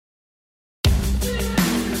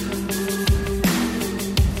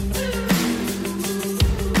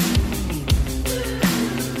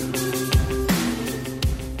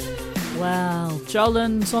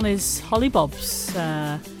Jolan's on his hollybobs.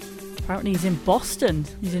 Apparently he's in Boston.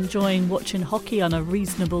 He's enjoying watching hockey on a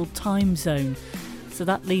reasonable time zone. So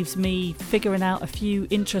that leaves me figuring out a few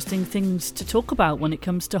interesting things to talk about when it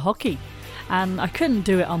comes to hockey. And I couldn't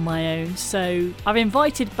do it on my own, so I've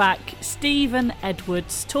invited back Stephen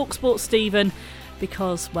Edwards, TalkSport Stephen,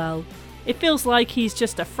 because, well, it feels like he's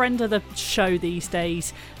just a friend of the show these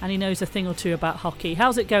days and he knows a thing or two about hockey.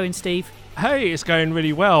 How's it going, Steve? Hey, it's going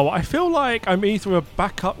really well. I feel like I'm either a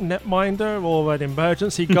backup netminder or an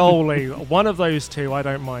emergency goalie. One of those two, I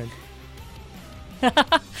don't mind.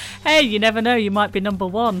 Hey, you never know, you might be number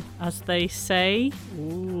one, as they say.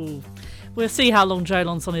 Ooh. We'll see how long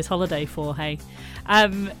Jolan's on his holiday for, hey.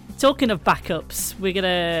 Talking of backups, we're going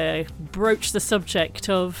to broach the subject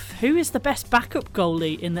of who is the best backup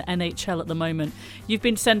goalie in the NHL at the moment. You've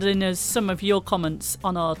been sending us some of your comments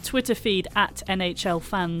on our Twitter feed at NHL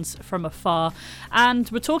Fans From Afar. And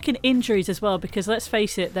we're talking injuries as well, because let's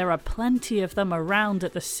face it, there are plenty of them around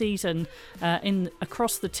at the season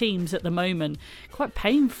across the teams at the moment. Quite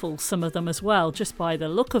painful, some of them as well, just by the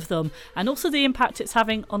look of them, and also the impact it's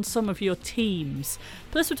having on some of your teams.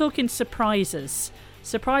 Plus we're talking surprises.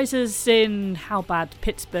 Surprises in how bad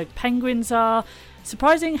Pittsburgh Penguins are,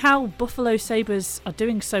 surprising how Buffalo Sabres are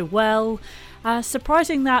doing so well,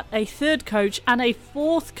 surprising that a third coach and a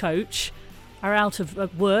fourth coach are out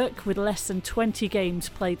of work with less than 20 games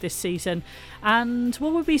played this season, and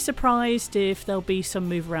will we be surprised if there'll be some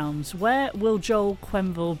move rounds? Where will Joel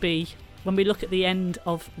Quenneville be when we look at the end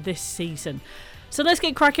of this season? So let's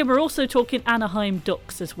get cracking. We're also talking Anaheim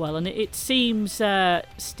Ducks as well. And it seems,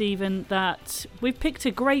 Stephen, that we've picked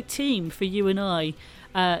a great team for you and I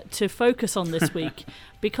to focus on this week,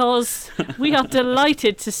 because we are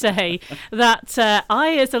delighted to say that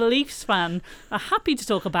I, as a Leafs fan, are happy to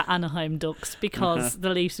talk about Anaheim Ducks because the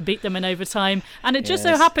Leafs beat them in overtime. And it just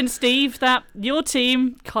so happens, Steve, that your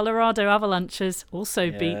team, Colorado Avalanches,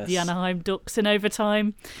 also beat the Anaheim Ducks in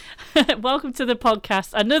overtime. Welcome to the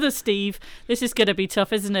podcast. Another Steve. This is going to be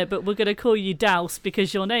tough, isn't it? But we're going to call you Douse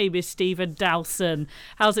because your name is Stephen Dowson.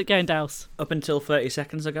 How's it going, Douse? Up until 30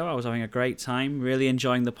 seconds ago, I was having a great time, really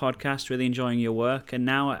enjoying the podcast, really enjoying your work, and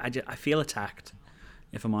now I feel attacked,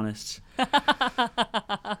 if I'm honest.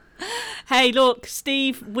 Hey, look,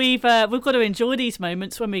 Steve, we've got to enjoy these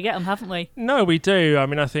moments when we get them, haven't we? No, we do. I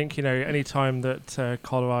mean, I think, any time that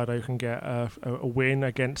Colorado can get a win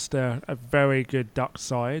against a very good Ducks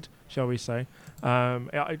side, shall we say,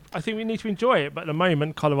 I think we need to enjoy it. But at the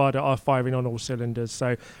moment, Colorado are firing on all cylinders,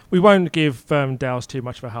 so we won't give Dallas too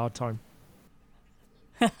much of a hard time.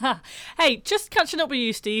 Hey, just catching up with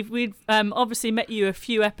you, Steve. We've obviously met you a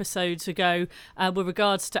few episodes ago with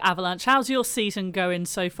regards to Avalanche. How's your season going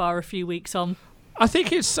so far, a few weeks on? I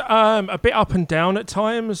think it's a bit up and down at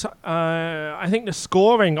times. I think the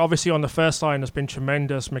scoring, obviously, on the first line has been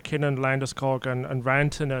tremendous. McKinnon, Landeskog and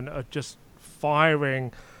Rantanen are just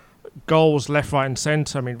firing goals left, right and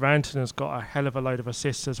centre. I mean, Rantanen's got a hell of a load of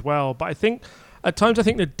assists as well. But I think at times,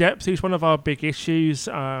 the depth is one of our big issues.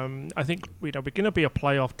 I think we're going to be a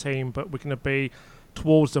playoff team, but we're going to be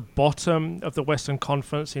towards the bottom of the Western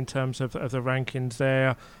Conference in terms of the rankings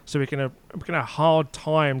there. So we're going to have a hard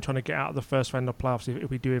time trying to get out of the first round of playoffs if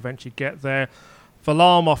we do eventually get there.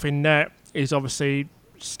 Varlamov in net is obviously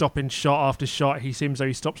stopping shot after shot. He seems though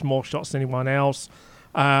he stops more shots than anyone else.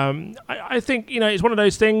 I think it's one of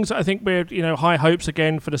those things. I think we're high hopes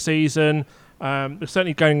again for the season. We're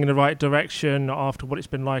certainly going in the right direction after what it's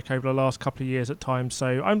been like over the last couple of years at times.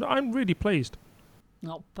 So I'm really pleased.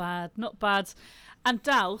 Not bad, not bad. And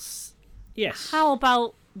Douse, yes. How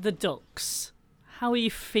about the Ducks? How are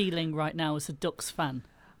you feeling right now as a Ducks fan?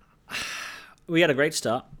 We had a great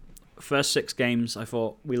start. First 6 games, I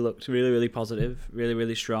thought we looked really, really positive, really,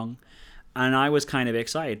 really strong. And I was kind of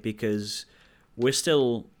excited because we're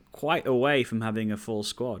still quite away from having a full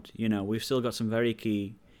squad. We've still got some very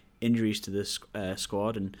key injuries to this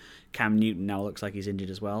squad, and Cam Newton now looks like he's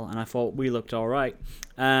injured as well, and I thought we looked all right.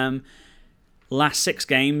 Last 6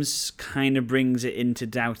 games kind of brings it into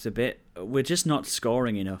doubt a bit. We're just not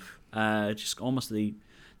scoring enough. Just almost the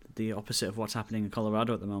opposite of what's happening in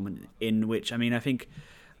Colorado at the moment, in which, I think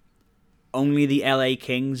only the LA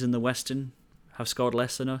Kings in the Western have scored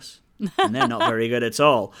less than us, and they're not very good at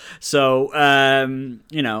all. So,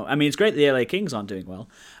 it's great the LA Kings aren't doing well.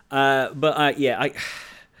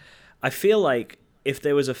 I feel like if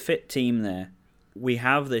there was a fit team there, we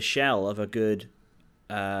have the shell of a good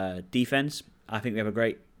defense. I think we have a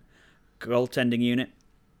great goaltending unit.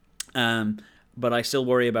 But I still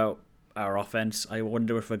worry about our offense. I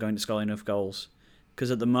wonder if we're going to score enough goals. Because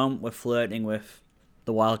at the moment, we're flirting with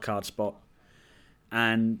the wild card spot.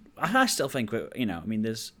 And I still think,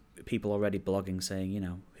 there's people already blogging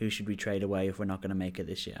saying, who should we trade away if we're not going to make it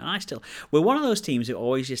this year? And we're one of those teams who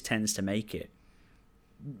always just tends to make it,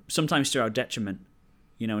 sometimes to our detriment,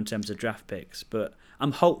 in terms of draft picks. But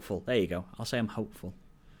I'm hopeful. There you go. I'll say I'm hopeful.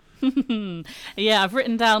 Yeah, I've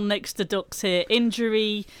written down next to Ducks here,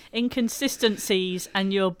 injury, inconsistencies,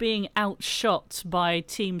 and you're being outshot by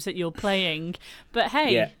teams that you're playing. But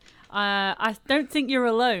hey, Yeah. I don't think you're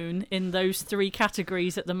alone in those three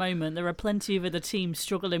categories at the moment. There are plenty of other teams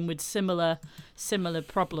struggling with similar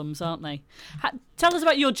problems, aren't they? Tell us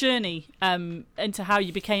about your journey into how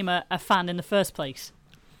you became a fan in the first place.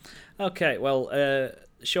 Okay, well,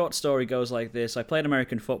 short story goes like this. I played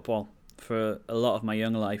American football for a lot of my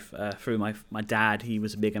young life through my dad. He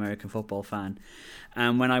was a big American football fan.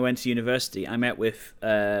 And when I went to university, I met with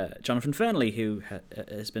Jonathan Fernley, who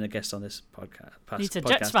has been a guest on this podcast. He's a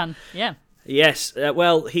Jets fan, yeah. Yes,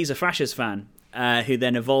 well, he's a Thrashers fan, who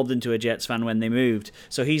then evolved into a Jets fan when they moved.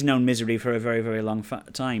 So he's known misery for a very, very long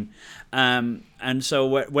time. And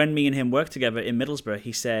so when me and him worked together in Middlesbrough,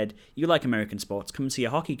 he said, "You like American sports, come and see a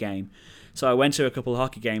hockey game." So I went to a couple of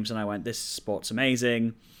hockey games and I went, "This sport's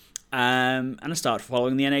amazing." And I started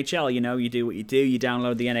following the NHL. You do what you do. You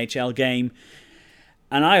download the NHL game.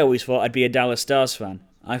 And I always thought I'd be a Dallas Stars fan.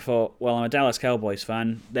 I thought, well, I'm a Dallas Cowboys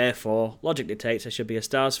fan. Therefore, logic dictates I should be a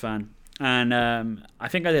Stars fan. And I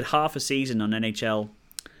think I did half a season on NHL.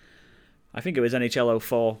 I think it was NHL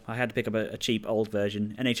 04. I had to pick up a cheap old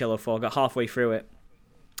version. NHL 04. Got halfway through it.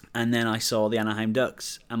 And then I saw the Anaheim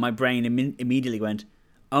Ducks. And my brain immediately went,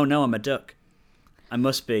 oh no, I'm a Duck. I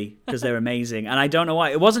must be, because they're amazing. And I don't know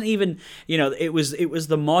why. It wasn't even, it was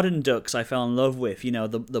the modern Ducks I fell in love with,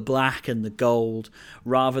 the black and the gold,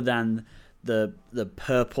 rather than the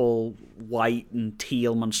purple, white, and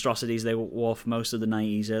teal monstrosities they wore for most of the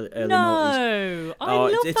 90s, early 90s. No, I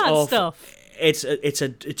love that stuff.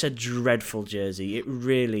 It's a dreadful jersey. It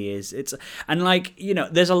really is.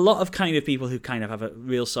 There's a lot of kind of people who kind of have a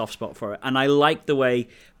real soft spot for it. And I like the way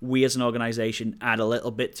we as an organization add a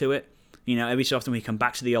little bit to it. Every so often we come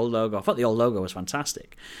back to the old logo. I thought the old logo was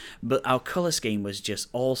fantastic. But our colour scheme was just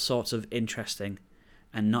all sorts of interesting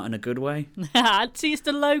and not in a good way. See, it's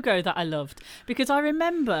the logo that I loved. Because I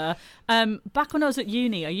remember back when I was at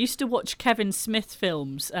uni, I used to watch Kevin Smith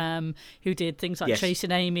films, who did things like Yes.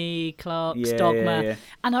 Chasing Amy, Clark's, Dogma. Yeah.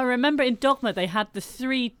 And I remember in Dogma they had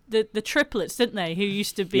the triplets, didn't they, who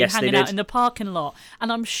used to be Yes, they hanging out did. in the parking lot.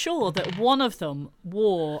 And I'm sure that one of them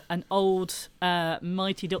wore an old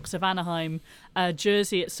Mighty Ducks of Anaheim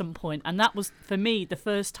jersey at some point. And that was, for me, the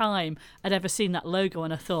first time I'd ever seen that logo.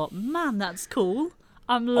 And I thought, man, that's cool.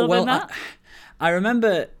 I'm loving that. I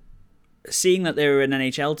remember seeing that they were an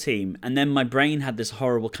NHL team, and then my brain had this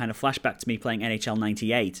horrible kind of flashback to me playing NHL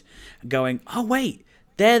 98, going, oh wait,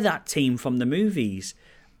 they're that team from the movies.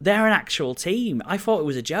 They're an actual team. I thought it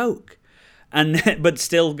was a joke. But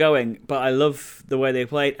still going, but I love the way they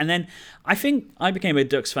played. And then I think I became a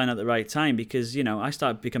Ducks fan at the right time because, I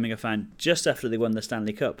started becoming a fan just after they won the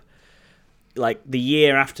Stanley Cup. Like the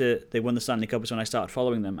year after they won the Stanley Cup is when I started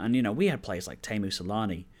following them, and we had players like Teemu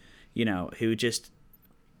Selanne, who just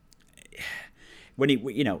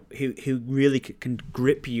who really can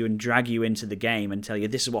grip you and drag you into the game and tell you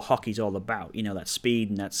this is what hockey's all about, that speed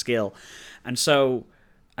and that skill, and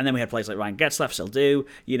then we had players like Ryan Getzlaf, still do,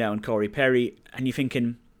 and Corey Perry, and you're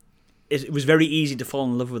thinking it was very easy to fall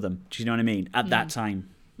in love with them. Do you know what I mean? At that time.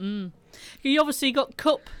 You obviously got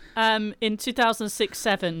Cup in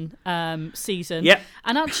 2006-07 season. Yep.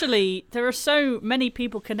 And actually, there are so many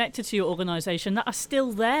people connected to your organisation that are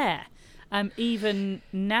still there, even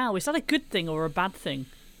now. Is that a good thing or a bad thing?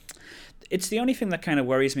 It's the only thing that kind of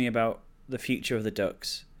worries me about the future of the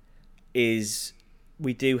Ducks is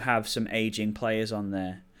we do have some aging players on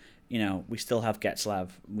there. We still have Getzlaf,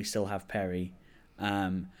 we still have Perry.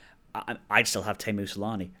 I'd still have Teemu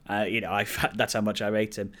Selanne. That's how much I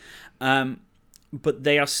rate him. But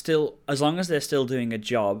they are still, as long as they're still doing a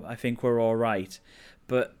job, I think we're all right.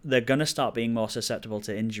 But they're going to start being more susceptible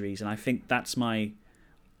to injuries. And I think that's my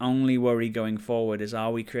only worry going forward is,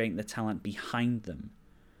 are we creating the talent behind them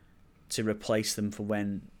to replace them for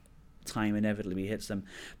when time inevitably hits them?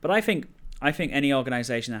 But I think any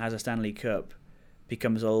organisation that has a Stanley Cup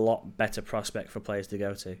becomes a lot better prospect for players to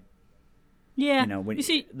go to. Yeah. You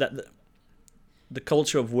see, the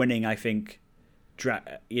culture of winning, I think,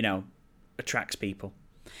 attracts people.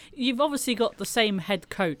 You've obviously got the same head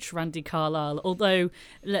coach, Randy Carlyle, although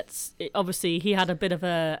obviously he had a bit of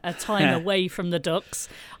a time away from the Ducks.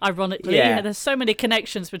 Ironically, there's so many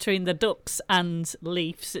connections between the Ducks and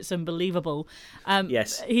Leafs. It's unbelievable.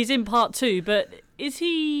 Yes. He's in part 2, but is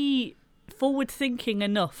he forward-thinking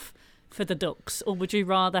enough for the Ducks, or would you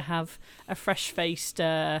rather have a fresh-faced,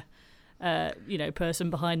 person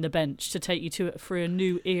behind the bench to take you through a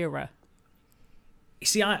new era? You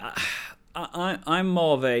see, I'm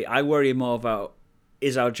more of I worry more about,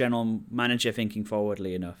 is our general manager thinking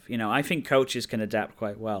forwardly enough? I think coaches can adapt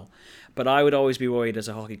quite well, but I would always be worried as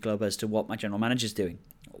a hockey club as to what my general manager's doing.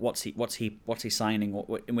 What's he signing?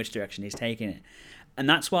 In which direction he's taking it? And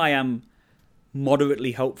that's why I'm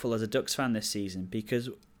moderately hopeful as a Ducks fan this season, because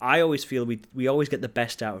I always feel we always get the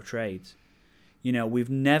best out of trades. We've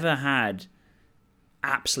never had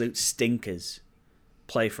absolute stinkers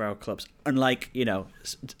play for our clubs, unlike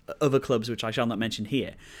other clubs which I shall not mention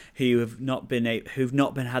here, who've not been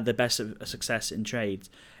had the best of success in trades.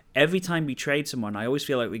 Every time we trade someone, I always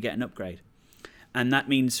feel like we get an upgrade, and that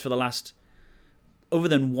means for the last, other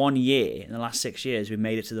than 1 year, in the last 6 years, we've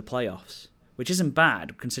made it to the playoffs, which isn't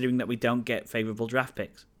bad considering that we don't get favourable draft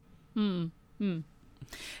picks.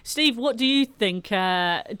 Steve, what do you think?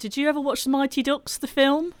 Did you ever watch The Mighty Ducks, the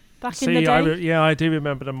film, back in the day? I do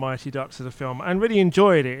remember The Mighty Ducks as a film and really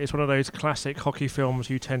enjoyed it. It's one of those classic hockey films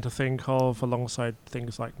you tend to think of alongside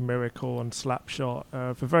things like Miracle and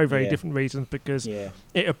Slapshot for very, very different reasons, because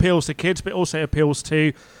it appeals to kids but also appeals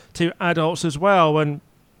to adults as well. And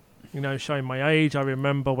showing my age, I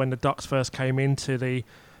remember when the Ducks first came into the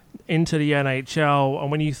NHL,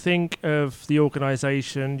 and when you think of the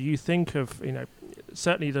organisation, you think of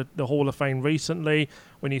certainly the Hall of Fame recently.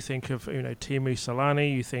 When you think of Teemu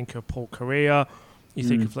Selanne, you think of Paul Kariya, you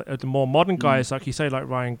think of the more modern guys like you say, like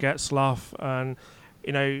Ryan Getzlaf, and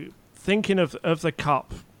thinking of the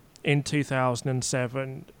Cup in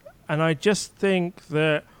 2007, and I just think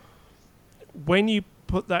that when you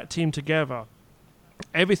put that team together,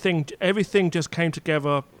 everything just came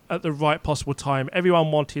together at the right possible time. Everyone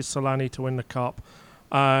wanted Selanne to win the Cup.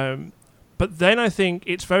 But then I think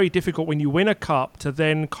it's very difficult when you win a Cup to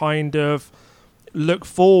then kind of look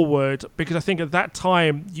forward, because I think at that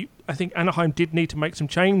time, I think Anaheim did need to make some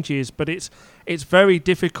changes, but it's very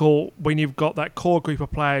difficult when you've got that core group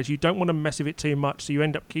of players. You don't want to mess with it too much, so you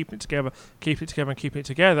end up keeping it together.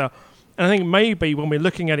 And I think maybe when we're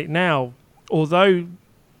looking at it now, although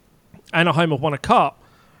Anaheim have won a Cup,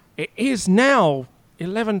 it is now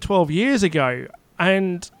 11, 12 years ago,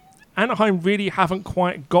 and Anaheim really haven't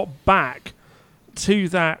quite got back to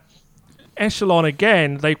that echelon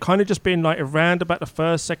again. They've kind of just been like around about the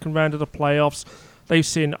first, second round of the playoffs. They've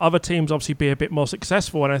seen other teams obviously be a bit more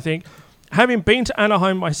successful, and I think having been to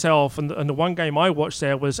Anaheim myself, and the one game I watched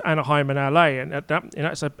there was Anaheim and LA, and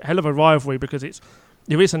that's a hell of a rivalry because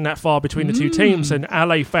there isn't that far between the two teams, and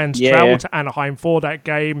LA fans travel to Anaheim for that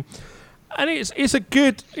game, and it's a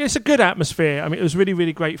good atmosphere. I mean, it was really,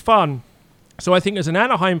 really great fun. So I think as an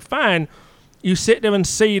Anaheim fan, you sit there and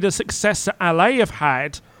see the success that LA have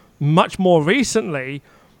had much more recently.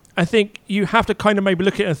 I think you have to kind of maybe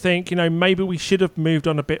look at it and think, maybe we should have moved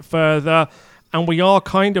on a bit further. And we are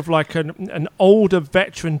kind of like an older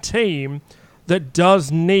veteran team that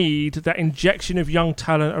does need that injection of young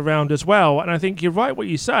talent around as well. And I think you're right what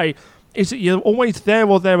you say, is that you're always there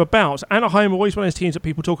or thereabouts. Anaheim are always one of those teams that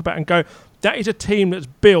people talk about and go, that is a team that's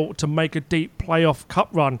built to make a deep playoff cup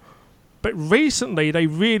run. But recently, they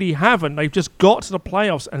really haven't. They've just got to the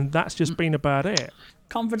playoffs, and that's just been about it.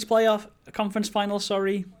 Conference final,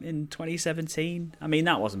 in 2017. I mean,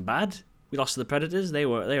 that wasn't bad. We lost to the Predators. They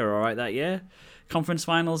were all right that year. Conference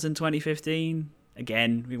finals in 2015.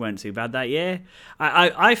 Again, we weren't too bad that year.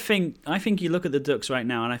 I think you look at the Ducks right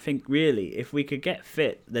now, and I think really, if we could get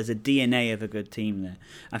fit, there's a DNA of a good team there.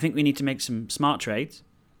 I think we need to make some smart trades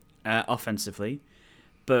offensively,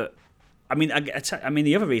 but. I mean,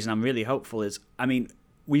 the other reason I'm really hopeful is,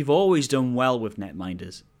 we've always done well with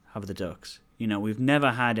netminders, have the Ducks. We've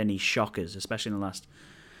never had any shockers, especially in the last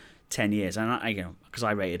 10 years. And because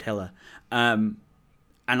I rated Hiller, and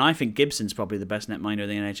I think Gibson's probably the best netminder in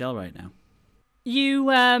the NHL right now. You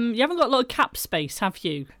haven't got a lot of cap space, have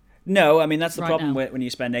you? No, that's the problem when you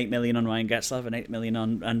spend $8 million on Ryan Getzlaf and $8 million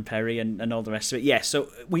on Perry and all the rest of it. Yeah, so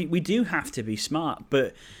we do have to be smart,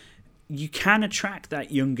 but. You can attract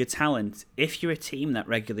that younger talent if you're a team that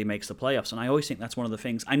regularly makes the playoffs, and I always think that's one of the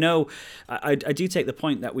things. I know I do take the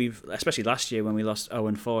point that we've, especially last year when we lost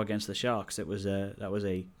 0-4 against the Sharks, that was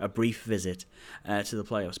a brief visit to the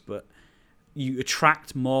playoffs, but you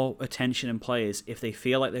attract more attention and players if they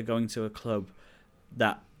feel like they're going to a club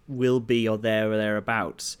that will be or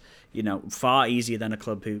thereabouts. Far easier than a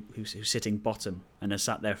club who's sitting bottom and has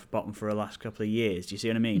sat there for bottom for the last couple of years. Do you see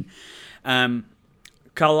what I mean?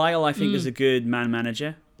 Carlisle, I think, is a good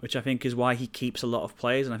man-manager, which I think is why he keeps a lot of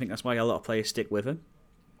players, and I think that's why a lot of players stick with him.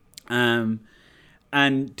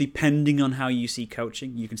 And depending on how you see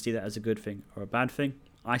coaching, you can see that as a good thing or a bad thing.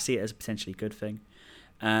 I see it as a potentially good thing.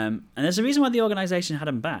 And there's a reason why the organisation had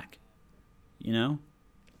him back. You know,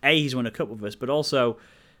 he's won a cup with us, but also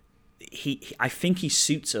I think he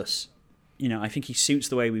suits us. You know, I think he suits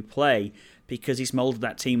the way we play because he's moulded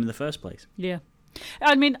that team in the first place. Yeah.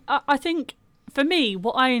 I mean, I think for me,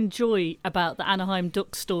 what I enjoy about the Anaheim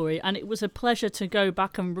Ducks story, and it was a pleasure to go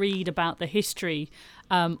back and read about the history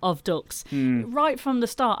of Ducks right from the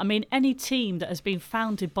start. I mean, any team that has been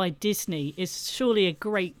founded by Disney is surely a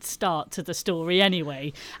great start to the story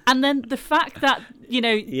anyway. And then the fact that, you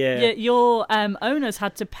know, your owners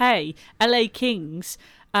had to pay LA Kings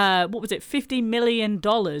what was it, $50 million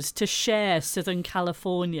to share Southern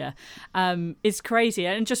California is crazy.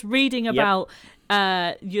 And just reading about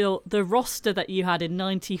the roster that you had in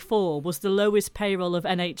 '94 was the lowest payroll of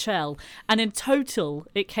NHL, and in total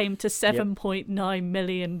it came to $7.9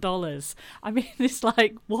 million. I mean, it's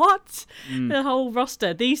like, what? The whole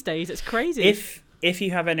roster these days, it's crazy. If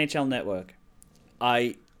you have NHL Network,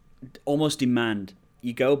 I almost demand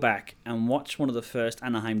you go back and watch one of the first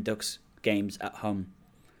Anaheim Ducks games at home,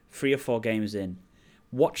 3 or 4 games in.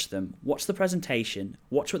 Watch them, watch the presentation,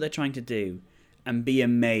 watch what they're trying to do, and be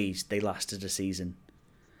amazed they lasted a season.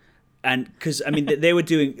 And because, I mean, they were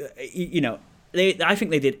doing, you know, I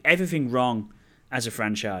think they did everything wrong as a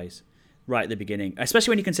franchise right at the beginning,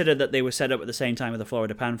 especially when you consider that they were set up at the same time with the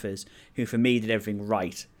Florida Panthers, who for me did everything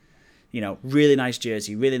right. You know, really nice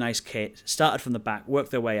jersey, really nice kit, started from the back,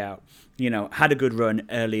 worked their way out, you know, had a good run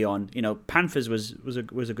early on. You know, Panthers was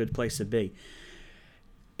a good place to be.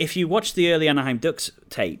 If you watch the early Anaheim Ducks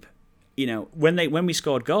tape, you know, when we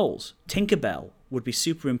scored goals, Tinkerbell would be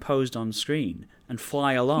superimposed on screen and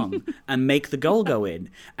fly along and make the goal go in.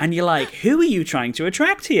 And you're like, who are you trying to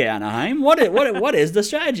attract here, Anaheim? What is the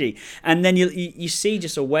strategy? And then you see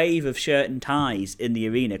just a wave of shirt and ties in the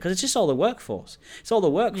arena because it's just all the workforce. It's all the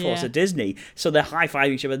workforce at Disney. So they're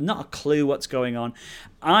high-fiving each other, not a clue what's going on.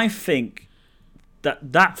 I think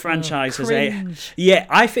that franchise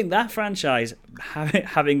I think that franchise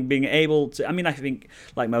having been able to, I mean, I think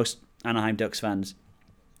like most Anaheim Ducks fans,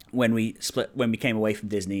 when we came away from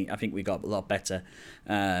Disney, I think we got a lot better.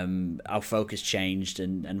 Our focus changed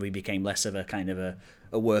and we became less of a kind of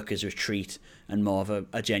a workers' retreat and more of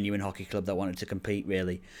a genuine hockey club that wanted to compete,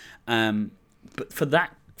 really. But for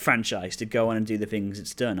that franchise to go on and do the things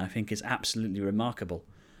it's done, I think is absolutely remarkable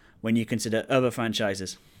when you consider other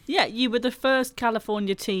franchises. Yeah, you were the first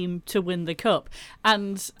California team to win the Cup.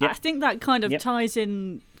 And I think that kind of ties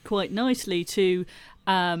in quite nicely to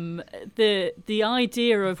the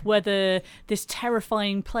idea of whether this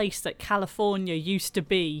terrifying place that California used to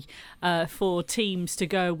be for teams to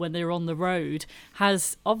go when they're on the road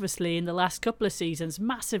has obviously in the last couple of seasons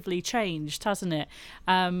massively changed, hasn't it?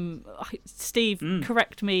 Steve,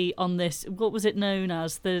 correct me on this. What was it known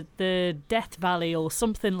as? The Death Valley or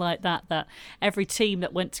something like that every team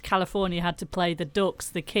that went to California had to play the Ducks,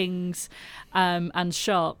 the Kings, and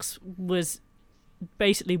Sharks was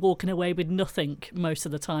basically walking away with nothing most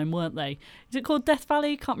of the time, weren't they? Is it called Death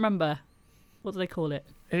Valley? Can't remember. What do they call it?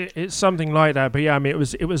 It's something like that. But yeah, I mean, it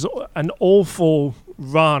was an awful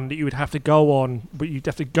run that you would have to go on, but you'd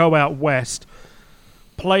have to go out west,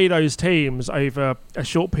 play those teams over a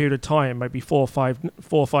short period of time, maybe 4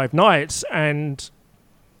 or 5 nights, and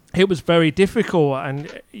it was very difficult.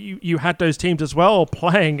 And you had those teams as well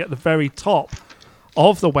playing at the very top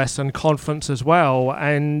of the Western Conference as well,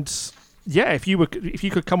 and yeah, if you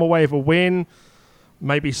could come away with a win,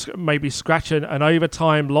 maybe scratch an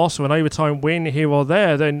overtime loss or an overtime win here or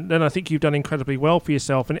there, then I think you've done incredibly well for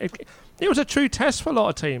yourself. And it was a true test for a lot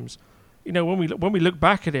of teams. You know, when we look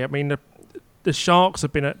back at it, I mean, the Sharks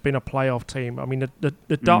have been a playoff team. I mean,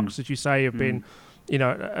 the Ducks, as you say, have been, you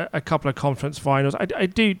know, a couple of conference finals. I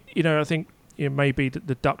do, you know, I think, you know, maybe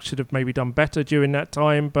the Ducks should have maybe done better during that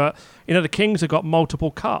time, but you know, the Kings have got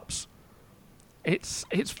multiple cups.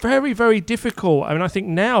 It's very, very difficult. I mean, I think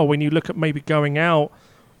now when you look at maybe going out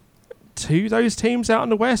to those teams out in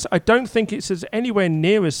the West, I don't think it's as anywhere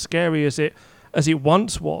near as scary as it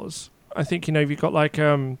once was. I think, you know, you've got like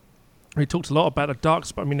we talked a lot about the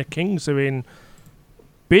Ducks, but I mean the Kings are in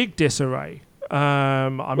big disarray.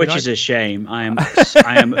 Which is a shame. I am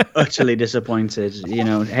utterly disappointed. You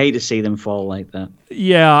know, hate to see them fall like that.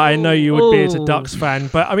 Yeah, I know you would be as a Ducks fan,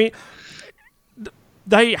 but I mean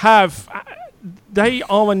they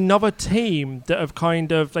are another team that have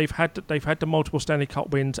they've had the multiple Stanley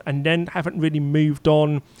Cup wins and then haven't really moved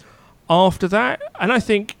on after that. And I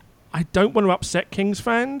think I don't want to upset Kings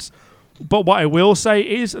fans, but what I will say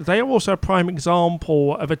is they are also a prime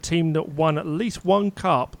example of a team that won at least one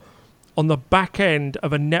cup on the back end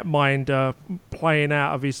of a netminder playing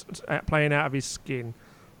out of his skin.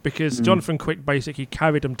 because Jonathan Quick basically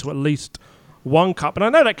carried them to at least one cup. And I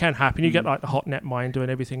know that can happen. You get like the hot netminder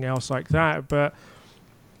and everything else like that, but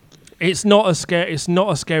it's not as scary. It's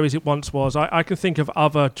not as scary as it once was. I can think of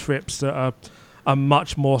other trips that are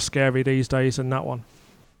much more scary these days than that one.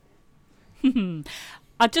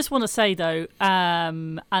 I just want to say, though,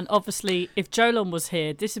 and obviously if Jolon was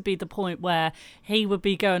here, this would be the point where he would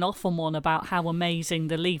be going off on one about how amazing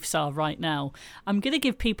the Leafs are right now. I'm going to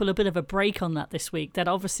give people a bit of a break on that this week, that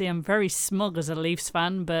obviously I'm very smug as a Leafs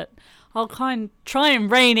fan, but I'll try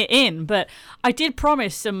and rein it in. But I did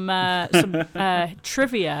promise some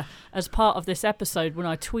trivia as part of this episode when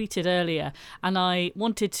I tweeted earlier, and I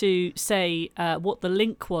wanted to say what the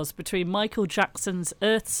link was between Michael Jackson's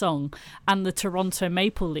Earth Song and the Toronto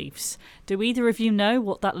Maple Leafs. Do either of you know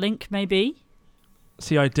what that link may be?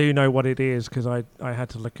 See, I do know what it is because I had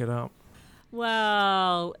to look it up.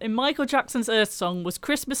 Well, in Michael Jackson's Earth Song was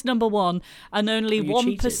Christmas #1, and only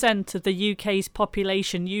 1% of the UK's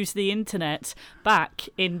population used the internet back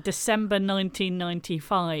in December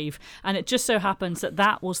 1995. And it just so happens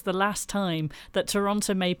that was the last time that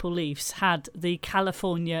Toronto Maple Leafs had the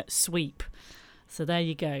California sweep. So there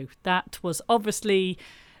you go. That was obviously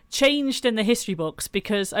changed in the history books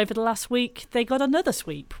because over the last week they got another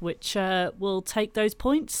sweep, which will take those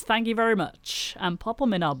points, thank you very much, and pop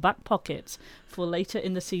them in our back pocket for later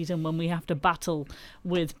in the season when we have to battle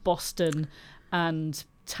with Boston and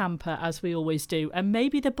Tampa, as we always do, and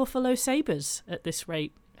maybe the Buffalo Sabres at this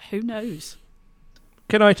rate. Who knows?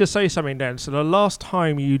 Can I just say something then? So the last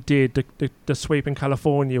time you did the sweep in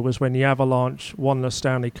California was when the Avalanche won the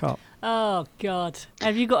Stanley Cup. Oh, God.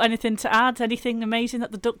 Have you got anything to add? Anything amazing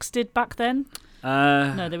that the Ducks did back then?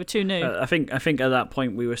 No, they were too new. I think at that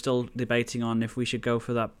point we were still debating on if we should go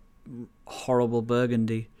for that horrible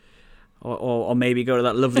burgundy or maybe go to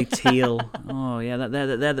that lovely teal. Oh, yeah,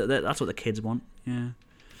 that's what the kids want. Yeah.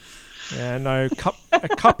 Yeah, no, a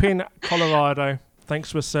cup in Colorado, thanks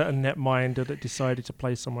to a certain netminder that decided to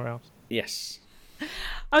play somewhere else. Yes.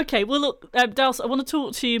 Okay, well, look, Dals, I want to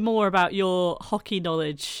talk to you more about your hockey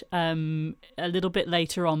knowledge a little bit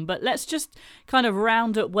later on, but let's just kind of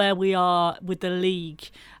round up where we are with the league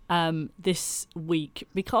this week,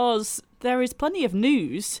 because there is plenty of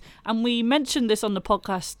news, and we mentioned this on the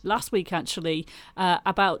podcast last week, actually,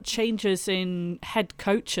 about changes in head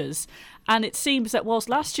coaches, and it seems that whilst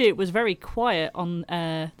last year it was very quiet on,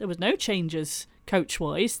 there was no changes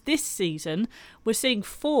coach-wise, this season we're seeing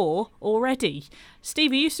 4 already.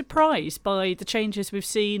 Steve, are you surprised by the changes we've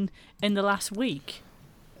seen in the last week?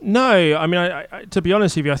 No, I mean, I, to be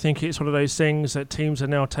honest with you, I think it's one of those things that teams are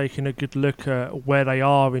now taking a good look at where they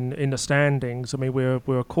are in the standings. I mean,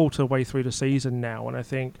 we're a quarter way through the season now, and I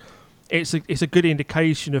think it's a good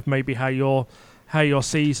indication of maybe how your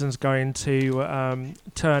season's going to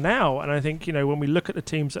turn out. And I think, you know, when we look at the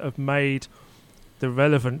teams that have made the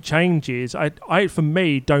relevant changes, I for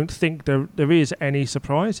me don't think there is any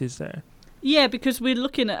surprises there. Yeah, because we're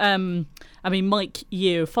looking at Mike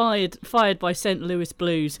Yeo, fired by St. Louis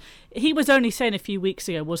Blues. He was only saying a few weeks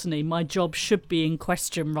ago, wasn't he, my job should be in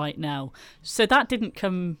question right now. So that didn't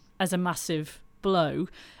come as a massive blow.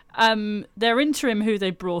 Their interim, who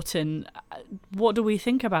they brought in, what do we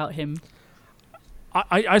think about him?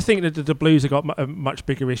 I think that the Blues have got much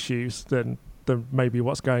bigger issues than maybe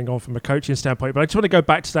what's going on from a coaching standpoint. But I just want to go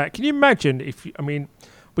back to that. Can you imagine if,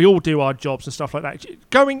 we all do our jobs and stuff like that,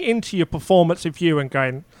 going into your performance review and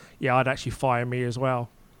going, yeah, I'd actually fire me as well.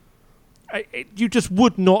 You just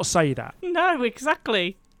would not say that. No,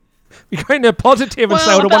 exactly. You're going to positive and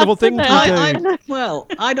say all the wonderful things you do. Well,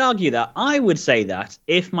 I'd argue that. I would say that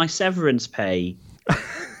if my severance pay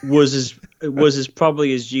was as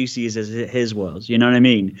probably as juicy as his was, you know what I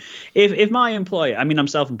mean? If my employer, I'm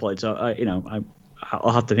self-employed, so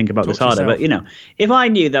I'll have to think about this harder. But if I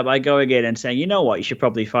knew that by going in and saying, you know what, you should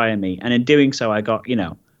probably fire me, and in doing so I got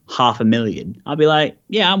 $500,000, I'd be like,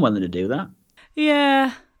 yeah, I'm willing to do that.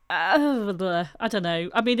 Yeah, I don't know.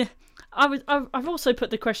 I've also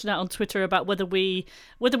put the question out on Twitter about whether we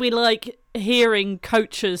like hearing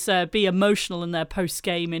coaches be emotional in their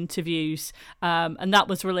post-game interviews, and that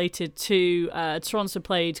was related to Toronto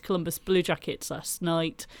played Columbus Blue Jackets last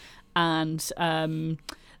night, and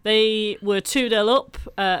they were 2-0 up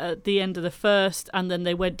at the end of the first, and then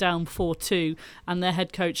they went down 4-2, and their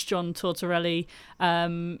head coach John Tortorelli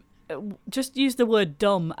just use the word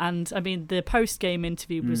dumb. And I mean, the post-game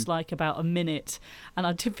interview was like about a minute, and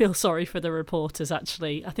I did feel sorry for the reporters,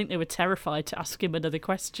 actually. I think they were terrified to ask him another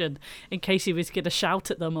question in case he was going to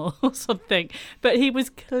shout at them or something. But he was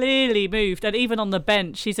clearly moved, and even on the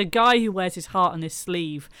bench, he's a guy who wears his heart on his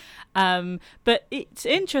sleeve. But it's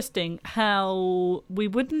interesting how we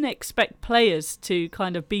wouldn't expect players to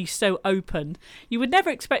kind of be so open. You would never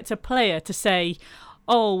expect a player to say,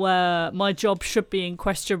 my job should be in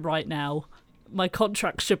question right now. My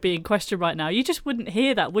contract should be in question right now. You just wouldn't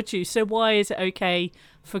hear that, would you? So why is it okay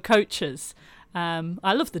for coaches?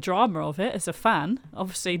 I love the drama of it as a fan.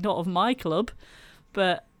 Obviously not of my club,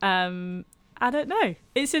 but I don't know.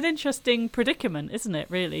 It's an interesting predicament, isn't it,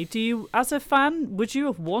 really? Do you, as a fan, would you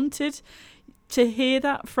have wanted to hear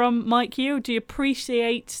that from Mike Yeo? Do you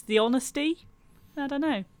appreciate the honesty? I don't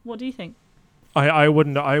know. What do you think? I would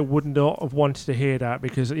not have wanted to hear that,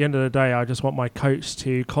 because at the end of the day, I just want my coach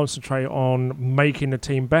to concentrate on making the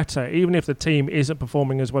team better. Even if the team isn't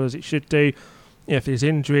performing as well as it should do, if there's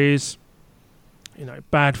injuries,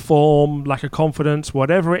 bad form, lack of confidence,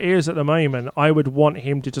 whatever it is at the moment, I would want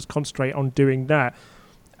him to just concentrate on doing that.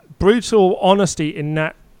 Brutal honesty in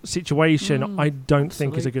that situation, I don't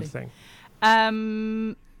think is a good thing.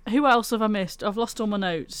 Who else have I missed? I've lost all my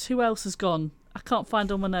notes. Who else has gone? I can't find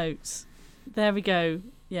all my notes. There we go.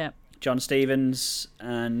 Yeah. John Stevens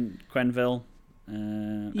and Quenneville.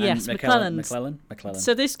 Yes, and McClellan.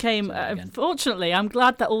 So this came, fortunately, I'm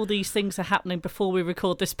glad that all these things are happening before we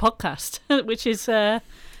record this podcast, which is,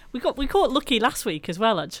 we caught lucky last week as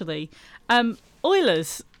well, actually.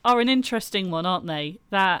 Oilers are an interesting one, aren't they?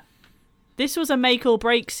 That this was a make or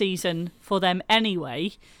break season for them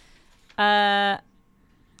anyway. I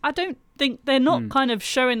don't think they're not kind of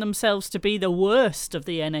showing themselves to be the worst of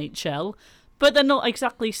the NHL, but they're not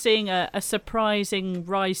exactly seeing a surprising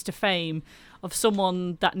rise to fame of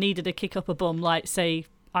someone that needed a kick up a bum, like, say,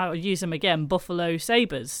 I'll use them again, Buffalo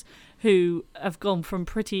Sabres, who have gone from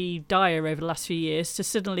pretty dire over the last few years to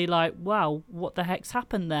suddenly like, wow, what the heck's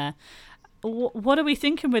happened there? What are we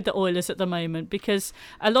thinking with the Oilers at the moment? Because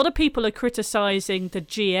a lot of people are criticising the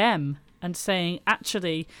GM and saying,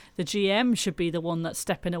 actually, the GM should be the one that's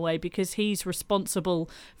stepping away because he's responsible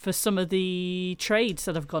for some of the trades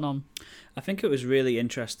that have gone on. I think it was really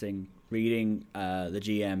interesting reading the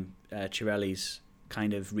GM, Chiarelli's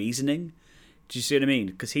kind of reasoning. Do you see what I mean?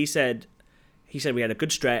 Because he said we had a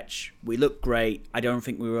good stretch, we looked great, I don't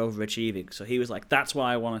think we were overachieving. So he was like, that's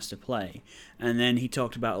why I want us to play. And then he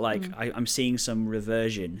talked about, like, I'm seeing some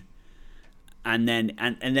reversion. And then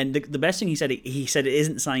the best thing he said it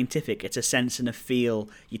isn't scientific, it's a sense and a feel.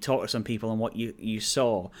 You talk to some people and what you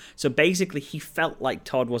saw. So basically he felt like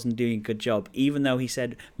Todd wasn't doing a good job, even though he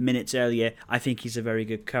said minutes earlier, I think he's a very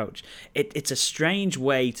good coach. It's a strange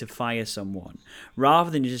way to fire someone.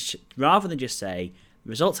 Rather than just say,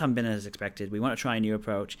 results haven't been as expected, we want to try a new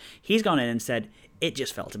approach. He's gone in and said, it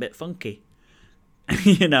just felt a bit funky.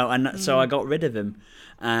 So I got rid of him.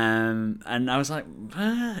 And I was like,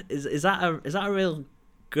 is that a real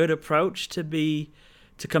good approach to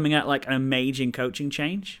coming at like an amazing coaching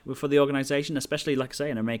change for the organization, especially, like I say,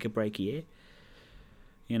 in a make or break year?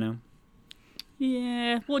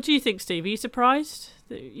 Yeah. What do you think, Steve? Are you surprised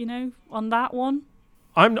that, on that one?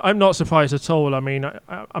 I'm not surprised at all. I mean,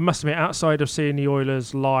 I must admit, outside of seeing the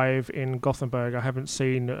Oilers live in Gothenburg, I haven't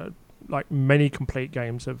seen like many complete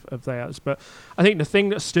games of theirs. But I think the thing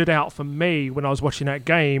that stood out for me when I was watching that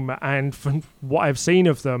game, and from what I've seen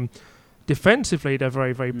of them, defensively they're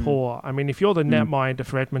very, very poor. I mean, if you're the netminder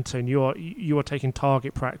for Edmonton, you are taking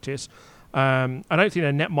target practice. I don't think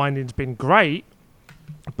their netminding's been great,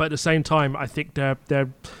 but at the same time, I think they're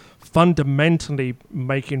fundamentally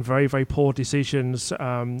making very, very poor decisions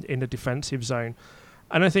in the defensive zone.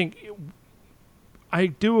 And I think I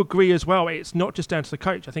do agree as well, it's not just down to the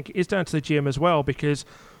coach. I think it is down to the GM as well, because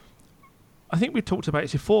I think we talked about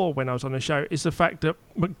it before when I was on the show, is the fact that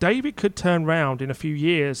McDavid could turn around in a few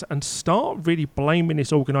years and start really blaming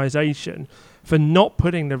this organisation for not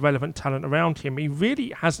putting the relevant talent around him. He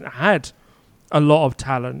really hasn't had a lot of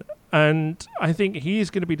talent, and I think he's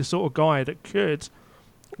going to be the sort of guy that could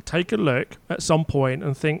take a look at some point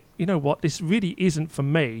and think, you know what, this really isn't for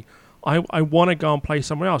me. I want to go and play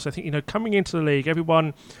somewhere else. I think, coming into the league,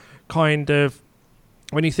 everyone kind of,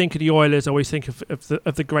 when you think of the Oilers, always think of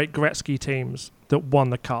the great Gretzky teams that won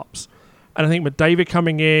the Cups. And I think McDavid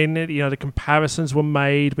coming in, the comparisons were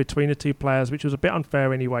made between the two players, which was a bit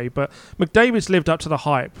unfair anyway. But McDavid's lived up to the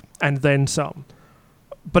hype and then some.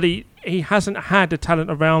 But he hasn't had the talent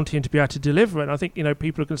around him to be able to deliver. And I think,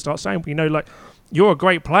 people are going to start saying, you're a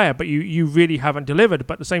great player, but you really haven't delivered.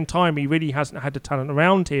 But at the same time, he really hasn't had the talent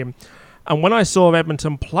around him. And when I saw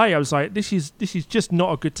Edmonton play, I was like, this is just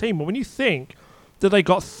not a good team. But when you think that they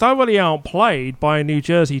got thoroughly outplayed by a New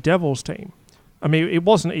Jersey Devils team, I mean, it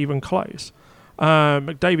wasn't even close.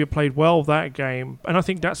 McDavid played well that game, and I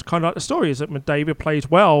think that's kind of like the story, is that McDavid plays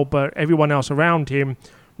well, but everyone else around him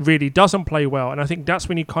really doesn't play well. And I think that's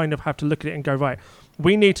when you kind of have to look at it and go, right,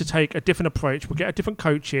 we need to take a different approach. We'll get a different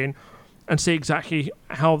coach in and see exactly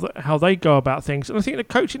how they go about things. And I think the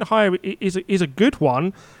coaching hire is a good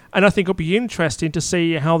one, and I think it'll be interesting to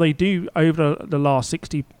see how they do over the last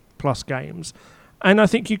 60-plus games. And I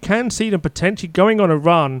think you can see them potentially going on a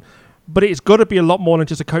run, but it's got to be a lot more than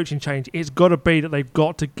just a coaching change. It's got to be that they've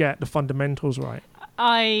got to get the fundamentals right.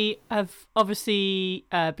 I have obviously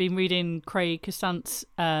been reading Craig Cossant's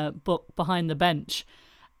book Behind the Bench,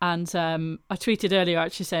 and I tweeted earlier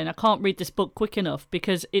actually saying I can't read this book quick enough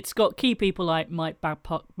because it's got key people like Mike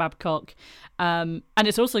Babcock, and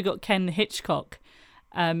it's also got Ken Hitchcock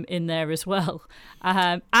in there as well,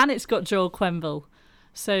 and it's got Joel Quenneville.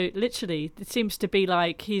 So literally, it seems to be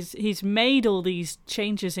like he's made all these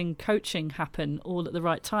changes in coaching happen all at the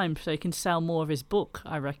right time so he can sell more of his book,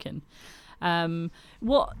 I reckon.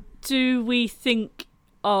 What do we think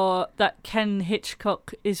that Ken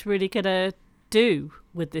Hitchcock is really going to do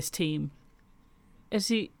with this team?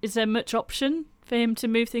 Is there much option for him to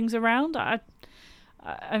move things around?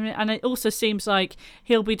 I mean, and it also seems like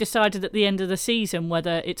he'll be decided at the end of the season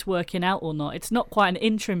whether it's working out or not. It's not quite an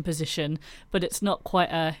interim position, but it's not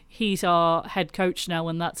quite he's our head coach now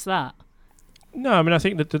and that's that. No, I mean, I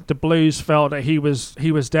think that the Blues felt that he was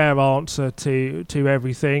their answer to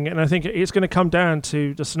everything, and I think it's going to come down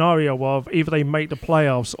to the scenario of either they make the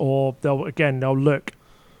playoffs or they'll look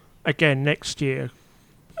again next year,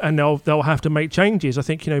 and they'll have to make changes. I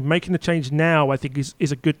think making the change now, I think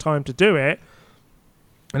is a good time to do it.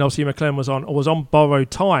 And obviously McLellan was on borrowed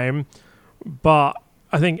time, but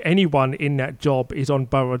I think anyone in that job is on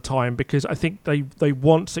borrowed time because I think they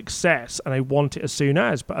want success and they want it as soon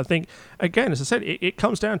as. But I think, again, as I said, it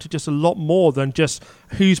comes down to just a lot more than just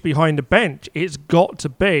who's behind the bench. It's got to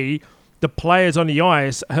be the players on the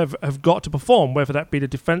ice have got to perform, whether that be the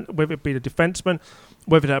defenseman,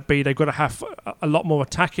 whether that be they've got to have a lot more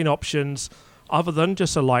attacking options other than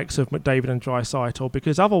just the likes of McDavid and Draisaitl,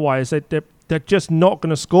 because otherwise they're just not going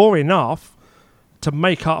to score enough to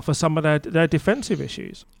make up for some of their defensive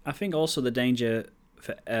issues. I think also the danger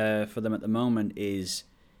for them at the moment is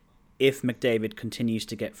if McDavid continues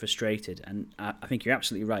to get frustrated, and I think you're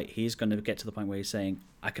absolutely right, he's going to get to the point where he's saying,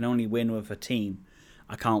 I can only win with a team,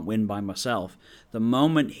 I can't win by myself. The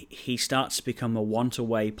moment he starts to become a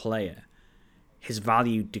want-away player, his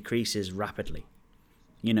value decreases rapidly,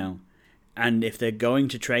 and if they're going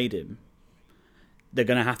to trade him, they're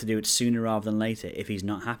going to have to do it sooner rather than later if he's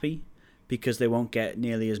not happy, because they won't get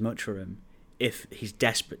nearly as much for him if he's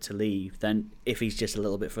desperate to leave than if he's just a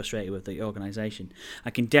little bit frustrated with the organisation. I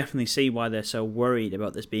can definitely see why they're so worried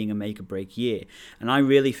about this being a make-or-break year. And I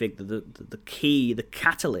really think that the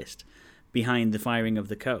catalyst behind the firing of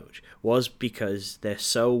the coach was because they're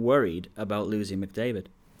so worried about losing McDavid.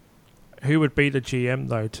 Who would be the GM,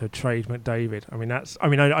 though, to trade McDavid?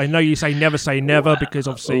 I know you say never because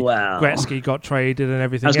obviously Gretzky got traded and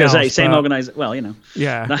everything else. I was going to say, same organisation. Well,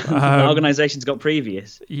 Yeah. The organisation's got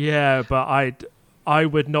previous. Yeah, but I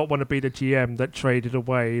would not want to be the GM that traded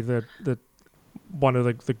away the one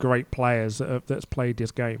of the great players that's played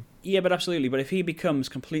this game. Yeah, but absolutely. But if he becomes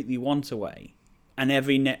completely want-away and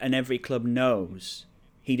every club knows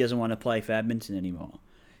he doesn't want to play for Edmonton anymore,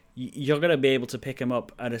 you're going to be able to pick him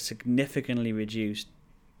up at a significantly reduced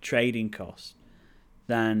trading cost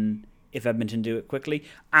than if Edmonton do it quickly.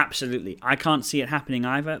 Absolutely. I can't see it happening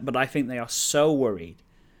either, but I think they are so worried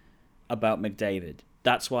about McDavid.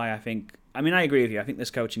 That's why I agree with you. I think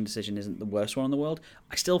this coaching decision isn't the worst one in the world.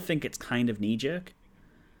 I still think it's kind of knee-jerk.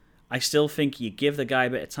 I still think you give the guy a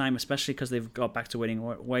bit of time, especially because they've got back to winning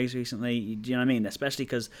ways recently. Do you know what I mean? Especially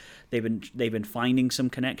because they've been finding some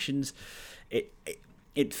connections.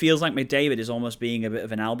 It feels like McDavid is almost being a bit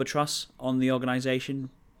of an albatross on the organisation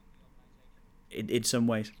in some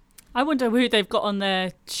ways. I wonder who they've got on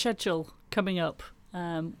their schedule coming up.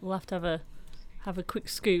 We'll have to have a quick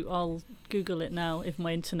scoot. I'll Google it now if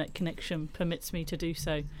my internet connection permits me to do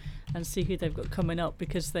so, and see who they've got coming up,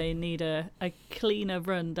 because they need a cleaner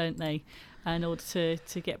run, don't they, in order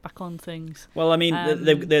to get back on things. Well, I mean,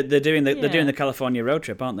 they're doing the California road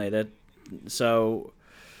trip, aren't they?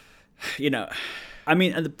 I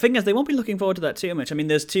mean, and the thing is, they won't be looking forward to that too much. I mean,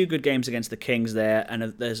 there's 2 good games against the Kings there, and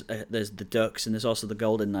there's the Ducks, and there's also the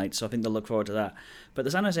Golden Knights, so I think they'll look forward to that. But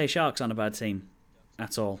the San Jose Sharks aren't a bad team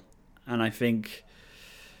at all. And I think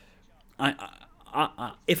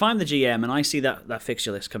if I'm the GM and I see that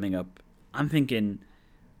fixture list coming up, I'm thinking,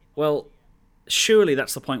 well, surely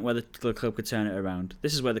that's the point where the club could turn it around.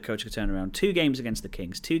 This is where the coach could turn it around. 2 games against the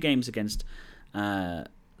Kings, 2 games against the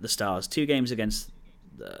Stars, 2 games against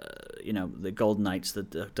the Golden Knights, the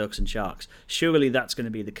Ducks and Sharks. Surely that's going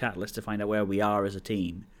to be the catalyst to find out where we are as a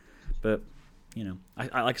team. But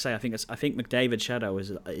I like I say, I think McDavid's shadow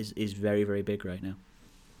is very, very big right now.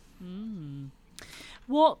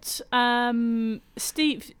 What,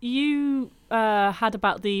 Steve, you had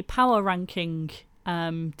about the power ranking,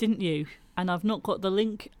 didn't you? And I've not got the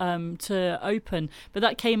link to open, but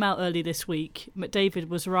that came out early this week. McDavid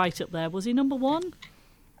was right up there. Was he number 1?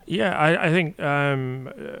 Yeah, I think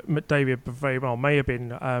McDavid very well may have been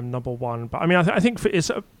number 1. But I mean, I think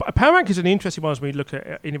a power rank is an interesting one when we look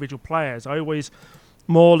at individual players. I always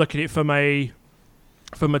more look at it from a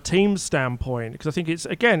team standpoint, because I think it's,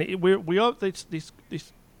 again, we are this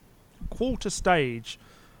quarter stage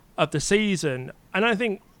of the season, and I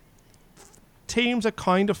think teams are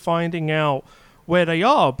kind of finding out where they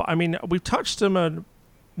are. But I mean, we've touched them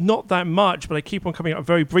not that much, but they keep on coming up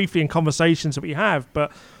very briefly in conversations that we have.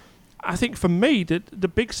 But I think for me, the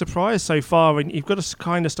big surprise so far, and you've got to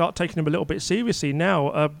kind of start taking them a little bit seriously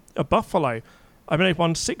now, are Buffalo. I mean, they've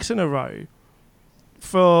won 6 in a row.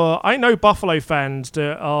 I know Buffalo fans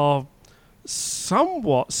that are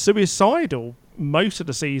somewhat suicidal most of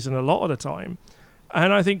the season, a lot of the time.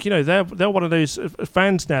 And I think, they're one of those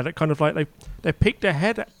fans now that kind of like they picked their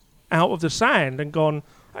head out of the sand and gone,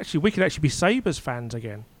 actually, we can actually be Sabres fans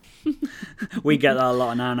again. We get that a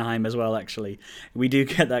lot in Anaheim as well, actually. We do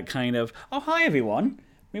get that kind of, oh, hi, everyone.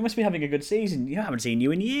 We must be having a good season. I haven't seen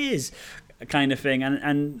you in years, kind of thing.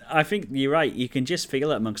 And I think you're right. You can just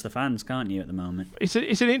feel it amongst the fans, can't you, at the moment? It's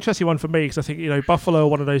an interesting one for me, because I think, Buffalo are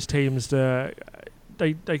one of those teams that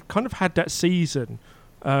they kind of had that season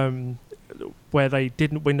where they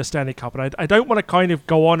didn't win the Stanley Cup. And I don't want to kind of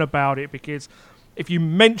go on about it, because if you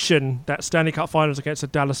mention that Stanley Cup Finals against the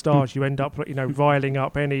Dallas Stars, you end up, riling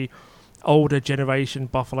up any older generation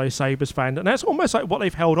Buffalo Sabres fan. And that's almost like what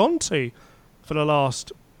they've held on to for the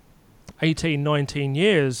last 18, 19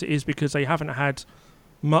 years, is because they haven't had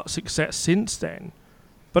much success since then.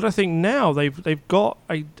 But I think now they've got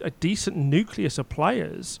a decent nucleus of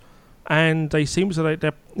players, and they seem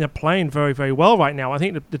that they're playing very, very well right now. I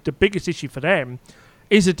think the biggest issue for them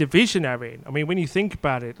is a division they're in. I mean, when you think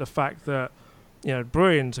about it, the fact that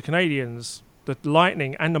Bruins, the Canadians, the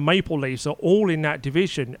Lightning, and the Maple Leafs are all in that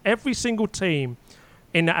division. Every single team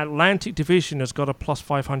in that Atlantic division has got a plus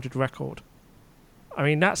 500 record. I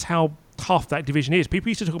mean, that's how tough that division is. People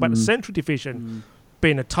used to talk about the Central Division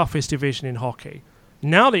being the toughest division in hockey.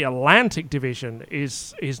 Now the Atlantic Division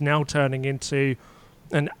is now turning into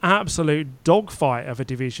an absolute dogfight of a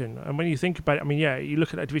division. And when you think about it, I mean, yeah, you look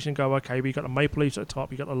at that division and go, okay, we got the Maple Leafs at the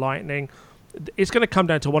top, you got the Lightning. It's going to come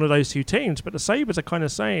down to one of those two teams. But the Sabres are kind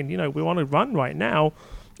of saying, we want to run right now.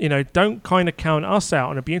 Don't kind of count us out.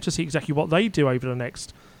 And it'd be interesting to see exactly what they do over the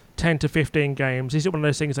next 10 to 15 games. Is it one of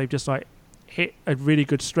those things they've just hit a really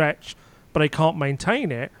good stretch, but they can't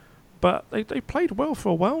maintain it? But they played well for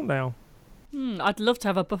a while now. I'd love to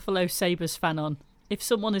have a Buffalo Sabres fan on. If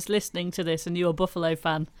someone is listening to this and you're a Buffalo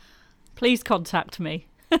fan, please contact me.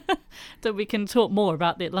 That we can talk more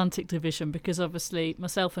about the Atlantic Division, because obviously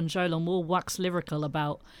myself and Jolan will wax lyrical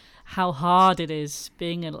about how hard it is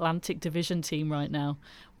being an Atlantic Division team right now.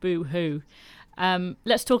 Boo-hoo.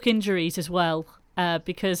 Let's talk injuries as well,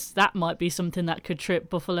 because that might be something that could trip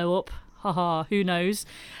Buffalo up. Haha, who knows?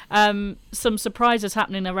 Some surprises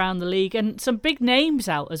happening around the league, and some big names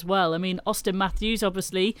out as well. I mean, Austin Matthews,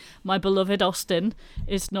 obviously, my beloved Austin,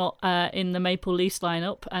 is not in the Maple Leafs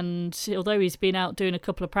lineup, and although he's been out doing a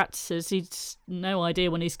couple of practices, he's no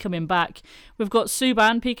idea when he's coming back. We've got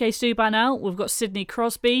PK Subban out, we've got Sidney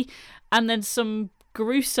Crosby, and then some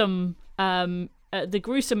gruesome the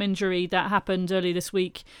gruesome injury that happened early this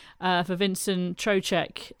week for Vincent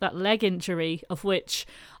Trocheck, that leg injury, of which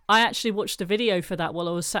I actually watched a video for that while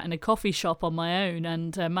I was sat in a coffee shop on my own,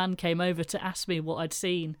 and a man came over to ask me what I'd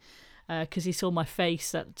seen, because he saw my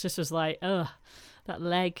face that just was like, ugh, that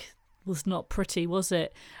leg was not pretty, was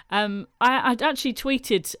it? I'd actually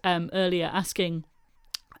tweeted earlier asking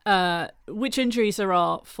which injuries there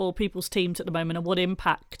are for people's teams at the moment and what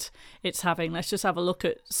impact it's having. Let's just have a look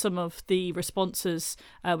at some of the responses.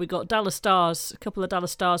 We got Dallas Stars, a couple of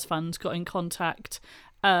Dallas Stars fans got in contact.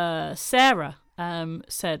 Sarah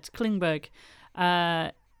said Klingberg.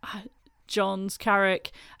 Johns,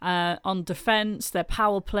 Carrick on defence. Their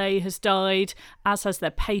power play has died, as has their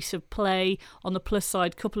pace of play. On the plus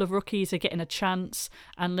side, a couple of rookies are getting a chance,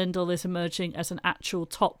 and Lindell is emerging as an actual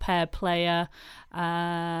top pair player.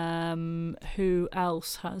 Who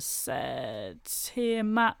else has said here?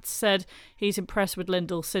 Matt said he's impressed with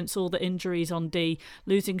Lindell since all the injuries on D.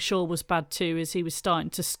 Losing Shaw was bad too, as he was starting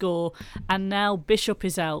to score, and now Bishop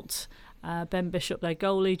is out. Ben Bishop, their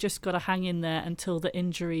goalie, just got to hang in there until the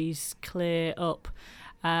injuries clear up.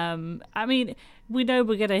 I mean, we know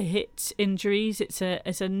we're going to hit injuries. It's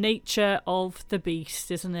a nature of the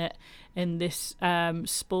beast, isn't it? In this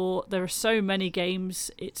sport, there are so many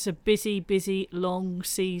games. It's a busy, long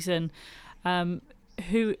season.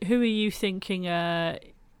 Who are you thinking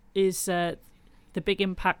is the big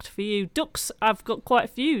impact for you? Ducks, I've got quite a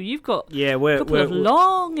few. You've got a couple of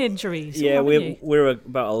long injuries. Yeah, we're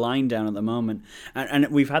about a line down at the moment, and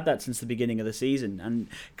we've had that since the beginning of the season. And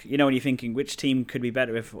when you're thinking which team could be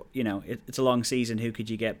better if it's a long season, who could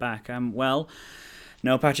you get back? Well,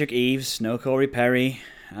 no Patrick Eaves, no Corey Perry,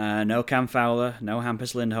 no Cam Fowler, no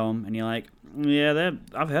Hampus Lindholm, and you're like, yeah,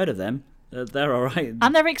 I've heard of them. They're all right,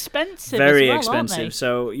 and they're expensive. Very as well, expensive. Aren't they?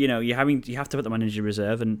 So you have to put them on injury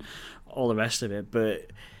reserve and all the rest of it.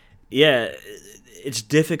 But yeah, it's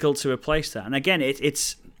difficult to replace that. And again,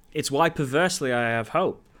 it's why perversely I have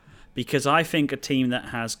hope, because I think a team that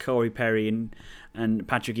has Corey Perry and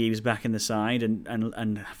Patrick Eaves back in the side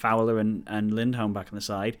and Fowler and Lindholm back in the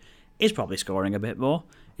side is probably scoring a bit more.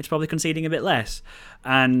 It's probably conceding a bit less.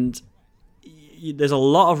 And there's a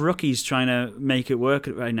lot of rookies trying to make it work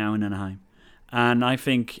right now in Anaheim. And I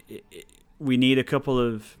think we need a couple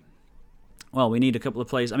of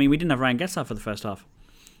players. I mean, we didn't have Ryan Getzlaff for the first half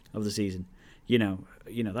of the season.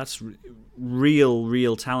 That's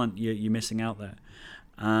real talent you're missing out there.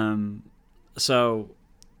 So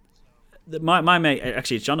my mate,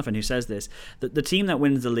 actually it's Jonathan who says this, that the team that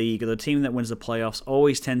wins the league or the team that wins the playoffs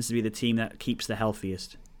always tends to be the team that keeps the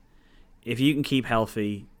healthiest. If you can keep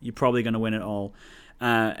healthy, you're probably going to win it all.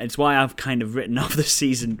 It's why I've kind of written off the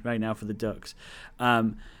season right now for the Ducks.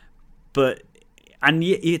 But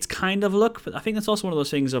it's kind of luck, but I think that's also one of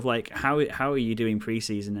those things of like, how are you doing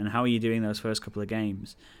preseason and how are you doing those first couple of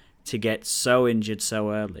games to get so injured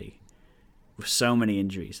so early with so many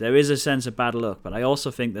injuries? There is a sense of bad luck, but I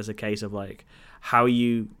also think there's a case of like, how are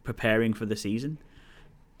you preparing for the season?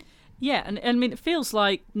 Yeah, and I mean, it feels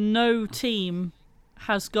like no team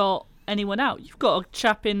has got anyone out. You've got a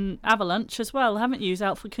chap in Avalanche as well, haven't you? He's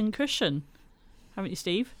out for concussion, haven't you,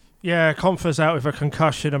 Steve? Yeah, Confer's out with a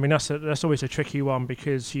concussion. I mean, that's always a tricky one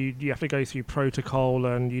because you have to go through protocol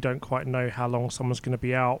and you don't quite know how long someone's going to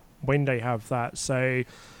be out when they have that. So,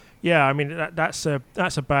 yeah, I mean that's a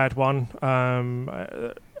bad one.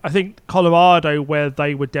 I think Colorado, where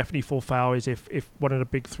they would definitely fall foul, is if one of the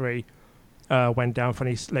big three went down for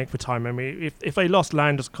any length of time. I mean, if they lost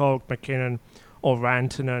Landeskog, McKinnon, or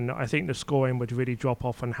Rantanen, I think the scoring would really drop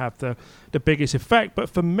off and have the biggest effect. But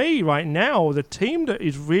for me right now, the team that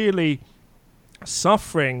is really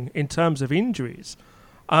suffering in terms of injuries,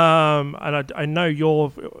 and I know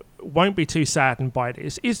you won't be too saddened by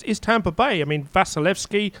this, is Tampa Bay. I mean,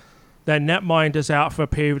 Vasilevsky, their netminder's out for a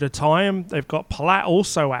period of time. They've got Palat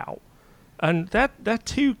also out. And they're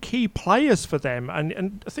two key players for them.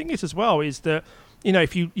 And the thing is as well is that,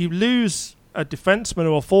 if you lose a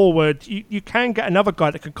defenseman or a forward, you can get another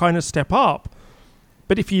guy that can kind of step up.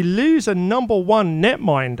 But if you lose a number one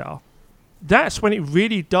netminder, that's when it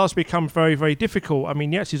really does become very, very difficult. I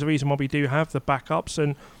mean, yes, there's a reason why we do have the backups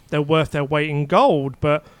and they're worth their weight in gold,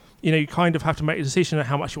 but you kind of have to make a decision on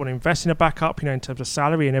how much you want to invest in a backup, in terms of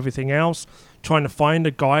salary and everything else, trying to find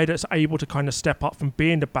a guy that's able to kind of step up from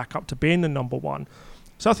being the backup to being the number one.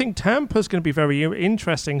 So I think Tampa's going to be very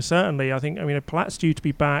interesting, certainly. I think, Palat's due to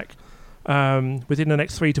be back within the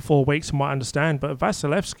next 3 to 4 weeks, from what I understand, but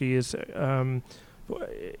Vasilevsky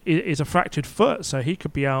is a fractured foot, so he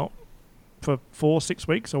could be out for 4-6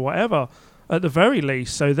 weeks or whatever at the very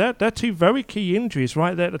least. So they're two very key injuries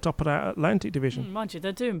right there at the top of that Atlantic division. Mind you,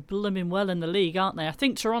 they're doing blooming well in the league, aren't they? I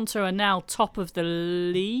think Toronto are now top of the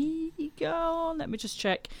league. Oh, let me just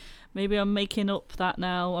check. Maybe I'm making up that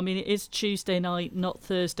now. I mean, it is Tuesday night, not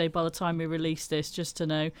Thursday by the time we release this, just to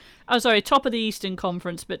know. Oh, sorry, top of the Eastern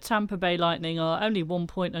Conference, but Tampa Bay Lightning are only 1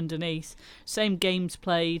 point underneath. Same games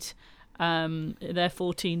played. They're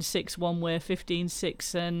 14-6 one way,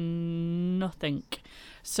 15-6 and nothing.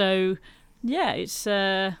 So, yeah, it's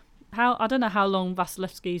I don't know how long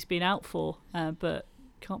Vasilevsky's been out for, but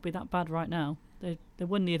can't be that bad right now. They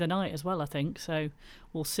won the other night as well, I think. So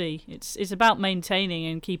we'll see. It's about maintaining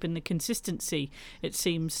and keeping the consistency. It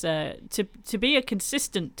seems to be a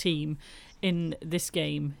consistent team in this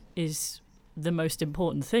game is the most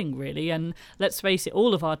important thing, really. And let's face it,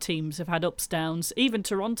 all of our teams have had ups, downs. Even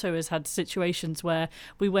Toronto has had situations where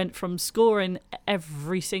we went from scoring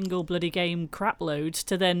every single bloody game crap loads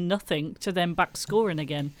to then nothing, to then back scoring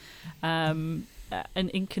again. And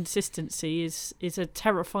inconsistency is a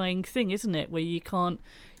terrifying thing, isn't it? Where you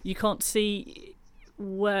can't see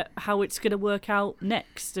how it's going to work out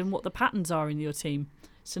next and what the patterns are in your team.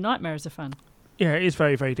 It's a nightmare as a fan. Yeah, it is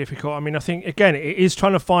very, very difficult. I mean, I think, again, it is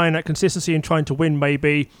trying to find that consistency and trying to win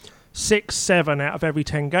maybe 6, 7 out of every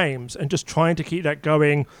 10 games and just trying to keep that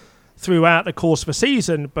going throughout the course of a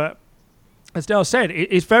season. But as Dale said,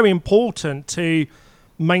 it is very important to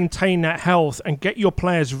maintain that health and get your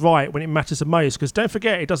players right when it matters the most. Because don't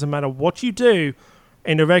forget, it doesn't matter what you do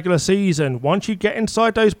in the regular season. Once you get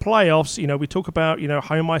inside those playoffs, we talk about,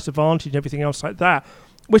 home ice advantage and everything else like that,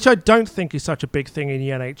 which I don't think is such a big thing in the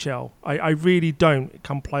NHL. I really don't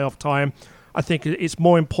come playoff time. I think it's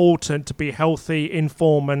more important to be healthy, in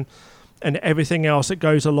form, and everything else that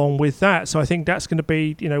goes along with that. So I think that's going to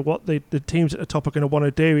be, what the teams at the top are going to want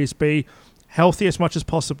to do is be healthy as much as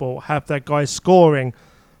possible, have their guys scoring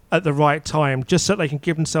at the right time, just so they can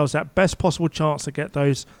give themselves that best possible chance to get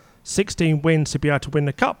those 16 wins to be able to win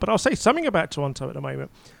the cup. But I'll say something about Toronto at the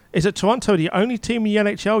moment. Is that Toronto the only team in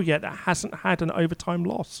the NHL yet that hasn't had an overtime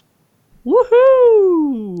loss?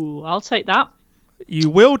 Woohoo! I'll take that. You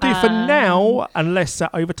will do for now, unless that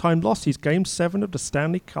overtime loss is Game 7 of the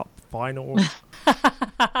Stanley Cup Finals.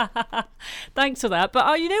 Thanks for that.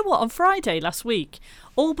 But you know what? On Friday last week,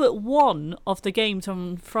 all but one of the games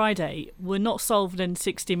on Friday were not solved in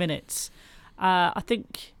 60 minutes. I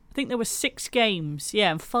think there were 6 games,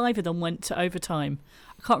 and 5 of them went to overtime.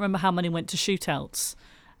 I can't remember how many went to shootouts.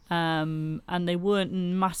 And they weren't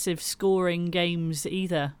massive scoring games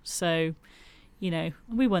either. So,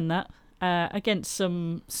 we won that against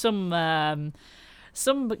some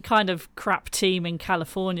kind of crap team in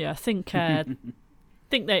California. I think actually,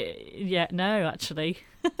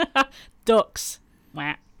 Ducks.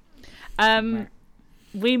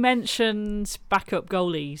 We mentioned backup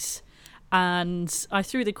goalies, and I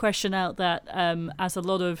threw the question out that as a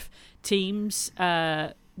lot of teams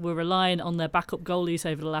were relying on their backup goalies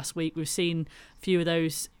over the last week. We've seen a few of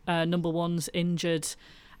those number ones injured,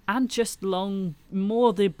 and just more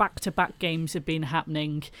of the back-to-back games have been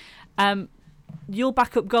happening. Your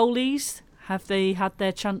backup goalies, have they had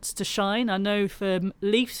their chance to shine? I know for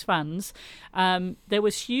Leafs fans, there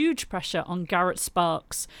was huge pressure on Garrett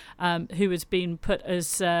Sparks, who has been put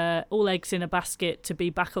as all eggs in a basket to be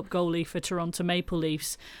backup goalie for Toronto Maple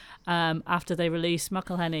Leafs after they released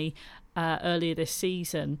McElhinney earlier this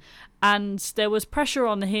season, and there was pressure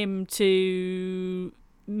on him to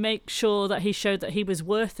make sure that he showed that he was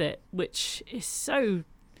worth it, which is so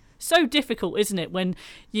difficult, isn't it, when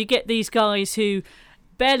you get these guys who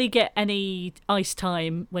barely get any ice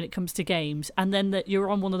time when it comes to games, and then that you're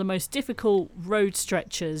on one of the most difficult road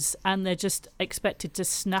stretches and they're just expected to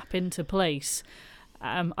snap into place.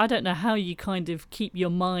 I don't know how you kind of keep your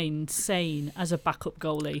mind sane as a backup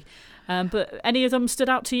goalie, but any of them stood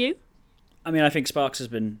out to you? I mean, I think Sparks has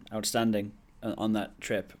been outstanding on that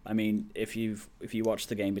trip. I mean, if you watch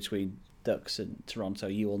the game between Ducks and Toronto,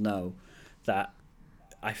 you will know that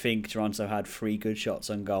I think Toronto had 3 good shots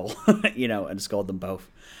on goal, and scored them both.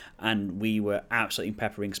 And we were absolutely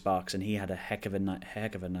peppering Sparks, and he had a heck of a night.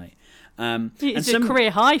 It's a career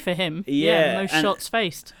high for him. Most shots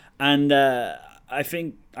faced. And I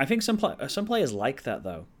think some players like that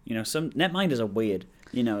though. Some netminders are weird.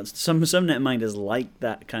 Some netminders like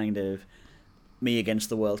that kind of me against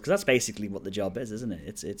the world, because that's basically what the job is, isn't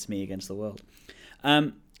it? It's me against the world.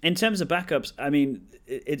 In terms of backups, I mean,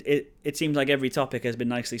 it seems like every topic has been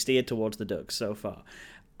nicely steered towards the Ducks so far.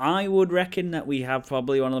 I would reckon that we have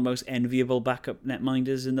probably one of the most enviable backup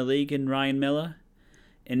netminders in the league in Ryan Miller,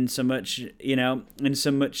 in so much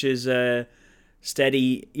as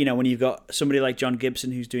steady. When you've got somebody like John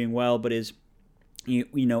Gibson who's doing well, but is you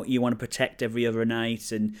want to protect every other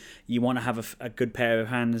night, and you want to have a good pair of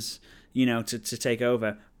hands, to take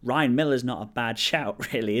over. Ryan Miller's not a bad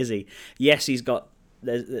shout, really, is he? Yes, he's got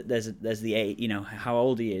there's the age, how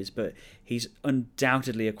old he is, but he's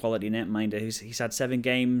undoubtedly a quality netminder. He's had 7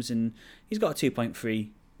 games and he's got a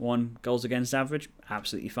 2.31 goals against average.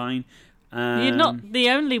 Absolutely fine. You're not the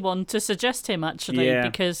only one to suggest him, actually,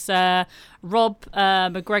 because Rob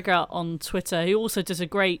McGregor on Twitter, who also does a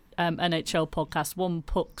great NHL podcast, One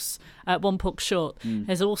Puck Short,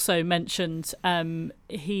 has also mentioned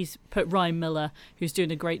he's put Ryan Miller, who's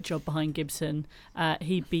doing a great job behind Gibson.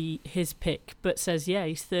 He'd be his pick, but says,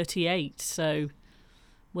 he's 38, so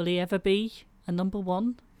will he ever be a number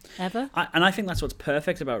 1 ever? And I think that's what's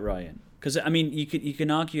perfect about Ryan, because I mean, you can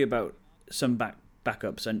argue about some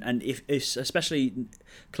backups, and if especially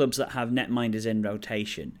clubs that have netminders in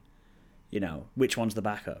rotation, which one's the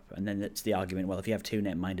backup? And then it's the argument, well, if you have two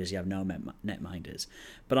netminders, you have no netminders.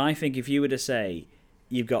 But I think if you were to say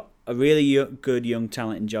you've got a really good young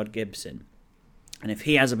talent in Jod Gibson, and if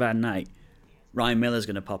he has a bad night, Ryan Miller's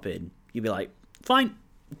going to pop in, you'd be like, fine,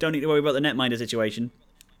 don't need to worry about the netminder situation.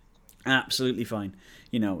 Absolutely fine.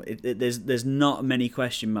 There's not many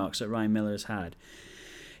question marks that Ryan Miller has had.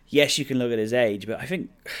 Yes, you can look at his age, but I think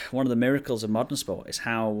one of the miracles of modern sport is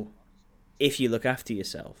how, if you look after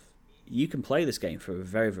yourself, you can play this game for a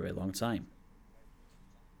very, very long time.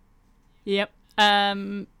 Yep.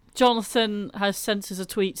 Jonathan has sent us a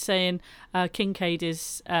tweet saying Kincaid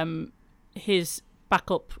is his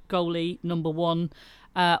backup goalie, number one,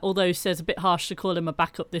 although he says a bit harsh to call him a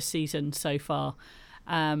backup this season so far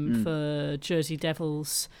for Jersey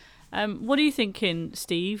Devils. What are you thinking,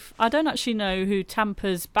 Steve? I don't actually know who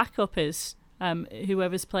Tampa's backup is,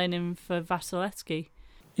 whoever's playing him for Vasilevsky.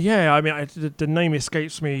 Yeah, I mean, the name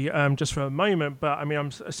escapes me just for a moment, but I mean,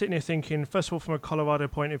 I'm sitting here thinking, first of all, from a Colorado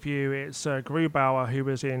point of view, it's Grubauer, who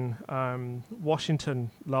was in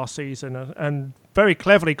Washington last season, and very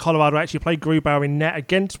cleverly, Colorado actually played Grubauer in net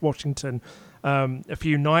against Washington a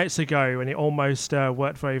few nights ago, and it almost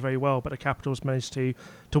worked very, very well, but the Capitals managed to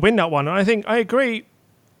win that one. And I agree.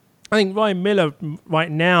 I think Ryan Miller right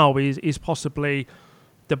now is possibly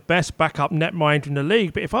the best backup netminder in the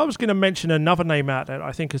league. But if I was going to mention another name out there,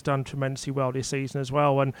 I think has done tremendously well this season as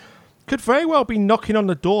well, and could very well be knocking on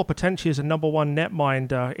the door potentially as a number one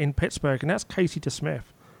netminder in Pittsburgh, and that's Casey DeSmith.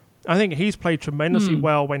 I think he's played tremendously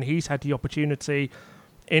well when he's had the opportunity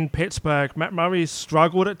in Pittsburgh. Matt Murray's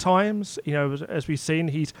struggled at times. As we've seen,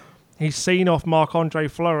 he's seen off Marc-Andre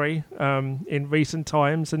Fleury in recent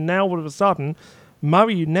times, and now all of a sudden,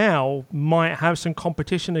 Murray now might have some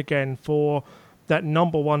competition again for that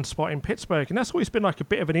number one spot in Pittsburgh. And that's always been like a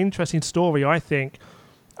bit of an interesting story, I think,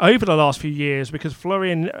 over the last few years, because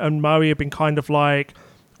Fleury and Murray have been kind of like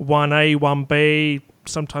 1A, 1B,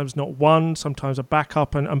 sometimes not one, sometimes a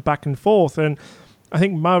backup and back and forth. And I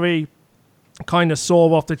think Murray kind of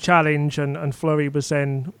saw off the challenge, and Fleury was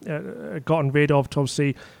then gotten rid of to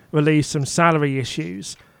obviously relieve some salary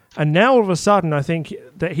issues. And now all of a sudden, I think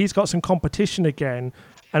that he's got some competition again,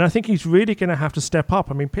 and I think he's really going to have to step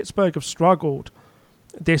up. I mean, Pittsburgh have struggled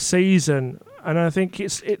this season, and I think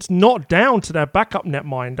it's not down to their backup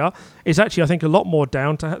netminder. It's actually, I think, a lot more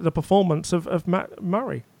down to the performance of Matt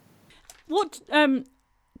Murray. What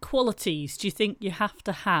qualities do you think you have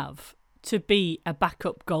to be a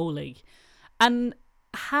backup goalie? And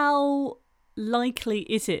how likely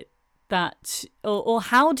is it that, or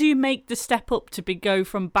how do you make the step up to go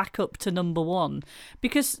from backup to number one?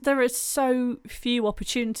 Because there are so few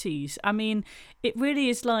opportunities. I mean, it really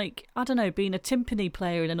is like, I don't know, being a timpani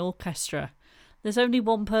player in an orchestra. There's only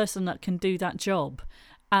one person that can do that job,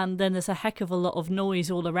 and then there's a heck of a lot of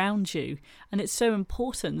noise all around you, and it's so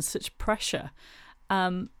important, such pressure.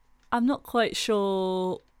 I'm not quite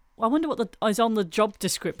sure. I wonder what is on the job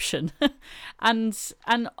description.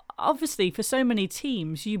 and obviously for so many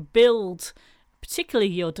teams, you build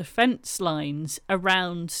particularly your defence lines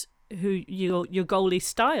around who your goalie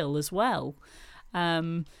style as well.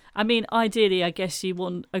 I mean, ideally, I guess you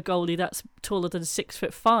want a goalie that's taller than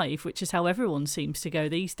 6'5", which is how everyone seems to go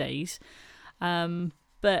these days.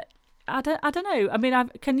 But I don't know. I mean,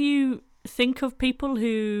 can you think of people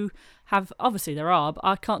who have, obviously there are, but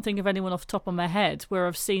I can't think of anyone off the top of my head where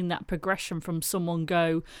I've seen that progression from someone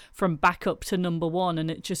go from backup to number one,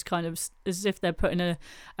 and it just kind of as if they're putting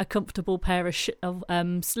a comfortable pair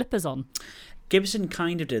of slippers on. Gibson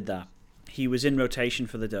kind of did that. He was in rotation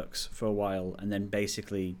for the Ducks for a while, and then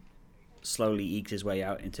basically slowly eked his way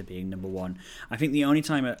out into being number one. I think the only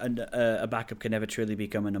time a backup can ever truly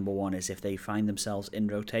become a number one is if they find themselves in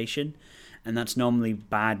rotation, and that's normally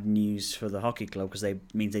bad news for the hockey club because it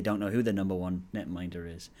means they don't know who the number one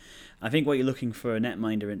netminder is. I think what you're looking for a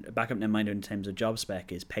backup netminder in terms of job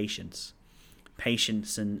spec is patience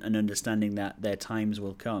and understanding that their times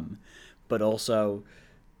will come, but also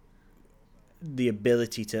the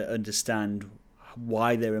ability to understand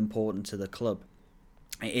why they're important to the club.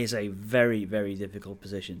 It is a very, very difficult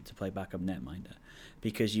position to play backup netminder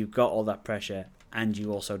because you've got all that pressure and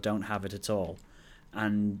you also don't have it at all.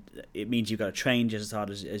 And it means you've got to train just as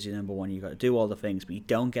hard as your number one. You've got to do all the things, but you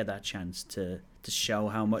don't get that chance to show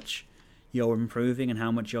how much you're improving and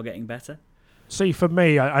how much you're getting better. See, for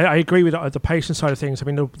me, I agree with the patience side of things. I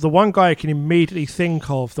mean, the one guy I can immediately think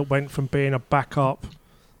of that went from being a backup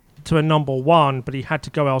to a number one, but he had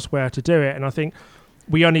to go elsewhere to do it. And I think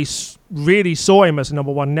we only really saw him as a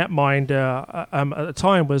number one netminder at the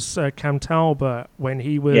time was Cam Talbot when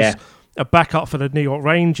he was a backup for the New York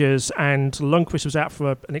Rangers, and Lundqvist was out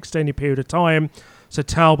for an extended period of time. So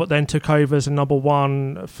Talbot then took over as a number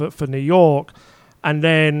one for New York. And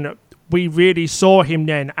then we really saw him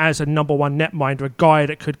then as a number one netminder, a guy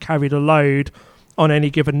that could carry the load on any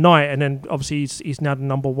given night. And then obviously he's now the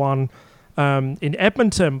number one in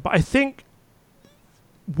Edmonton. But I think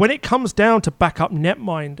when it comes down to backup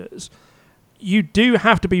netminders, you do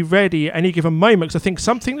have to be ready at any given moment. Because I think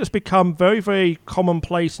something that's become very, very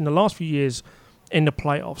commonplace in the last few years in the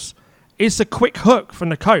playoffs is the quick hook from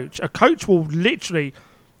the coach. A coach will literally,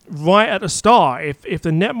 right at the start, if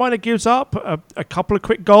the netminder gives up a couple of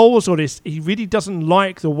quick goals, or he really doesn't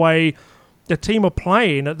like the way the team are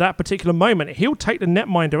playing at that particular moment, he'll take the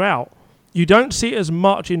netminder out. You don't see it as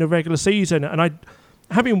much in the regular season. And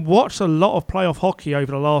having watched a lot of playoff hockey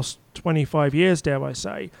over the last 25 years, dare I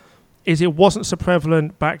say, is it wasn't so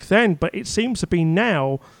prevalent back then, but it seems to be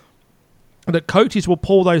now that coaches will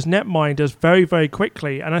pull those netminders very, very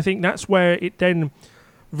quickly. And I think that's where it then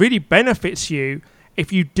really benefits you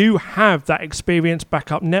if you do have that experienced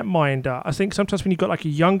backup netminder. I think sometimes when you've got like a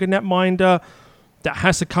younger netminder that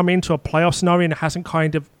has to come into a playoff scenario and hasn't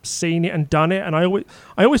kind of seen it and done it, and I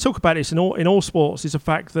always talk about this in all sports, is the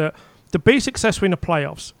fact that to be successful in the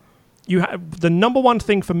playoffs, the number one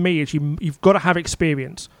thing for me is you've got to have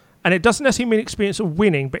experience. And it doesn't necessarily mean experience of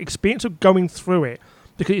winning, but experience of going through it,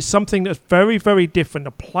 because it's something that's very, very different.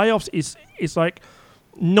 The playoffs is like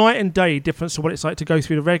night and day difference to what it's like to go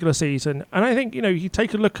through the regular season. And I think, you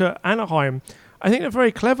take a look at Anaheim, I think they're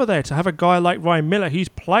very clever there to have a guy like Ryan Miller who's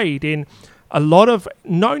played in a lot of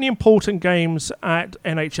not only important games at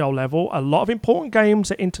NHL level, a lot of important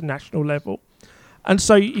games at international level. And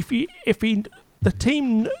so if the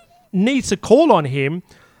team needs to call on him,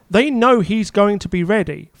 they know he's going to be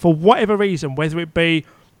ready for whatever reason, whether it be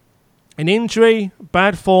an injury,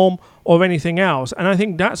 bad form, or anything else. And I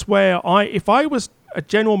think that's where if I was a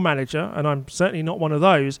general manager, and I'm certainly not one of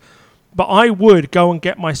those, but I would go and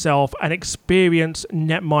get myself an experienced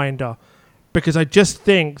netminder, because I just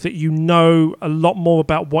think that you know a lot more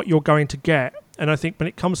about what you're going to get. And I think when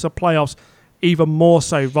it comes to playoffs, even more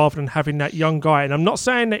so, rather than having that young guy. And I'm not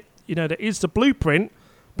saying that, that is the blueprint,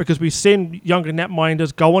 because we've seen younger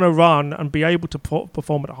netminders go on a run and be able to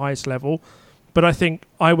perform at the highest level. But I think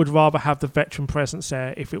I would rather have the veteran presence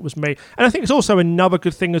there if it was me. And I think it's also another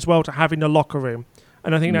good thing as well to have in the locker room.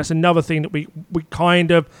 And I think that's another thing that we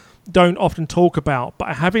kind of don't often talk about.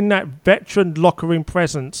 But having that veteran locker room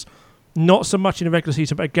presence, not so much in the regular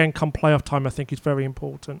season, but again, come playoff time, I think is very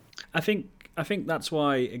important. I think that's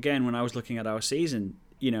why, again, when I was looking at our season,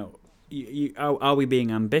 are we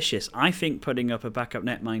being ambitious? I think putting up a backup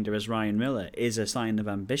netminder as Ryan Miller is a sign of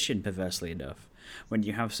ambition, perversely enough, when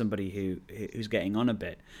you have somebody who's getting on a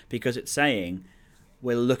bit, because it's saying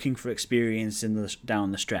we're looking for experience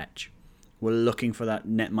down the stretch. We're looking for that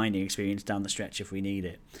netminding experience down the stretch if we need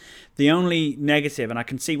it. The only negative, and I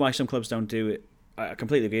can see why some clubs don't do it, I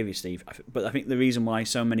completely agree with you, Steve, but I think the reason why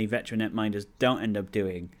so many veteran netminders don't end up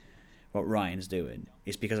doing what Ryan's doing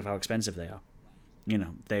is because of how expensive they are.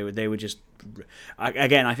 They were just...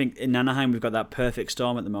 Again, I think in Anaheim we've got that perfect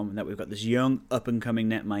storm at the moment, that we've got this young, up-and-coming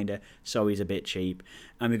netminder, so he's a bit cheap.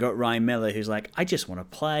 And we've got Ryan Miller, who's like, I just want to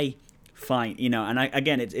play. Fine. And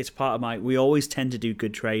it's part of we always tend to do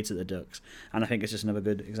good trades at the Ducks. And I think it's just another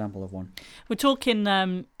good example of one. We're talking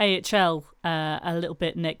AHL a little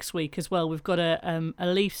bit next week as well. We've got a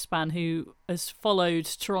Leafs fan who has followed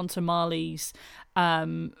Toronto Marlies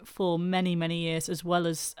for many, many years, as well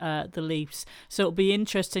as the Leafs. So it'll be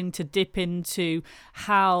interesting to dip into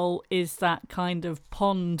how is that kind of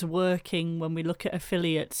pond working when we look at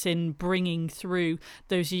affiliates in bringing through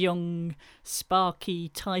those young, sparky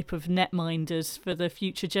type of netminders for the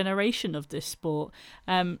future generation of this sport.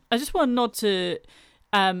 I just want to nod to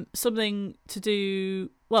something to do...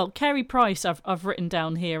 Well, Carey Price I've written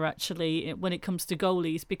down here, actually, when it comes to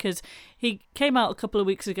goalies, because he came out a couple of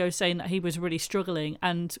weeks ago saying that he was really struggling,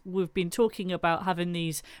 and we've been talking about having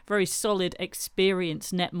these very solid,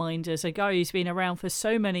 experienced netminders, a guy who's been around for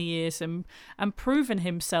so many years and proven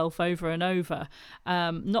himself over and over,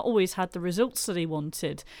 not always had the results that he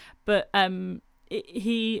wanted, but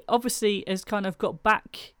he obviously has kind of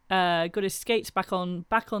got his skates back on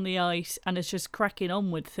the ice and is just cracking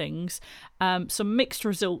on with things. Some mixed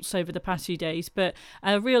results over the past few days, but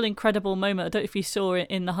a real incredible moment. I don't know if you saw it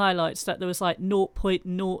in the highlights that there was like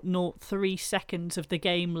 0.003 seconds of the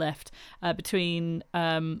game left between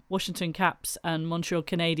Washington Caps and Montreal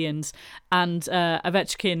Canadiens, and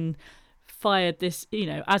Ovechkin fired this,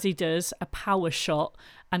 as he does, a power shot,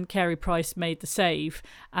 and Carey Price made the save,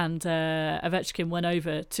 and Ovechkin went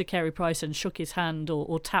over to Carey Price and shook his hand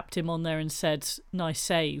or tapped him on there and said, nice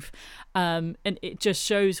save. And it just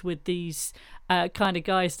shows with these kind of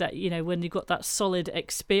guys that, when you've got that solid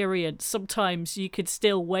experience, sometimes you could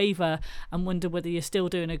still waver and wonder whether you're still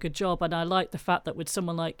doing a good job. And I like the fact that with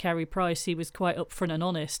someone like Carey Price, he was quite upfront and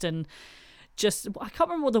honest, and I can't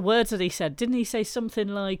remember what the words that he said. Didn't he say something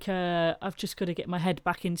like, I've just got to get my head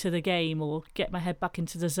back into the game, or get my head back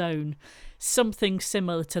into the zone? Something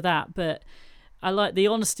similar to that. But I like the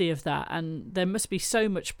honesty of that. And there must be so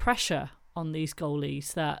much pressure on these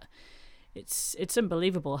goalies that it's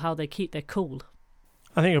unbelievable how they keep their cool.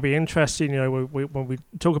 I think it'll be interesting, when we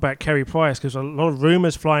talk about Carey Price, because a lot of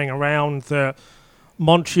rumours flying around that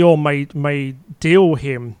Montreal may deal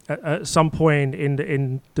him at some point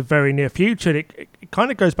in the very near future. It kind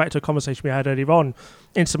of goes back to a conversation we had earlier on,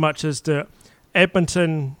 in so much as that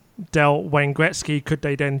Edmonton dealt Wayne Gretzky. Could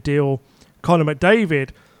they then deal Connor McDavid?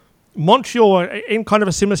 Montreal are in kind of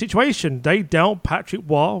a similar situation. They dealt Patrick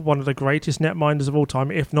Roy, one of the greatest netminders of all time,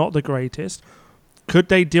 if not the greatest. Could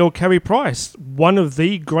they deal Carey Price, one of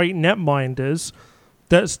the great netminders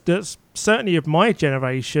that's certainly of my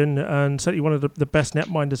generation, and certainly one of the best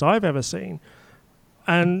netminders I've ever seen?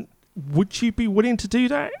 And would you be willing to do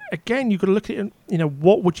that? Again, you've got to look at,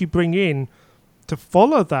 what would you bring in to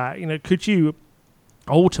follow that? Could you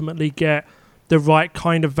ultimately get the right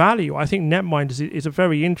kind of value? I think netminders is a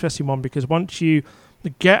very interesting one, because once you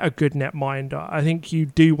get a good netminder, I think you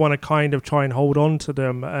do want to kind of try and hold on to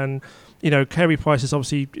them. And, Carey Price has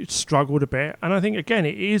obviously struggled a bit. And I think, again,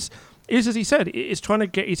 it is as he said, it's trying to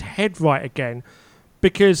get his head right again,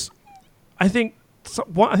 because I think it's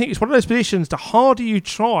one of those positions, the harder you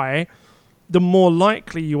try, the more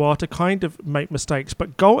likely you are to kind of make mistakes.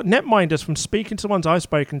 But netminders, from speaking to the ones I've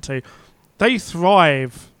spoken to, they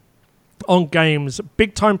thrive on games,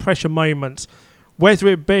 big time pressure moments, whether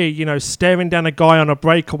it be, staring down a guy on a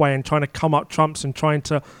breakaway and trying to come up trumps and trying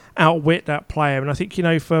to outwit that player. And I think,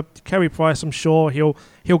 for Carey Price, I'm sure he'll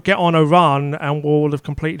get on a run and we'll have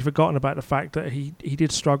completely forgotten about the fact that he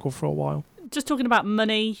did struggle for a while. Just talking about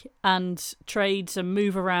money and trades and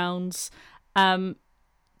move-arounds,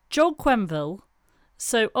 Joel Quenneville,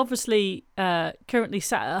 so obviously currently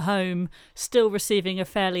sat at home, still receiving a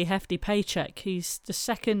fairly hefty paycheck. He's the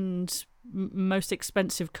second most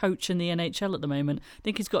expensive coach in the NHL at the moment. I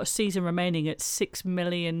think he's got a season remaining at $6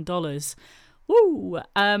 million. Woo!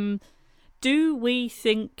 Do we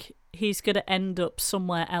think he's going to end up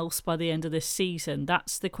somewhere else by the end of this season?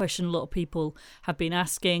 That's the question a lot of people have been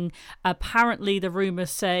asking. Apparently, the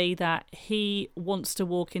rumours say that he wants to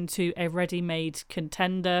walk into a ready-made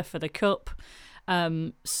contender for the Cup.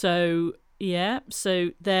 So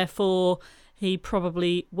therefore, he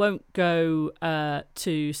probably won't go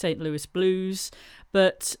to St. Louis Blues.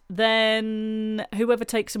 But then whoever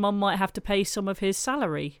takes him on might have to pay some of his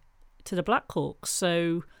salary to the Blackhawks.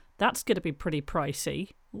 So that's going to be pretty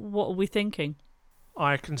pricey. What are we thinking?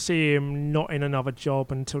 I can see him not in another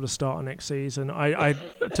job until the start of next season. I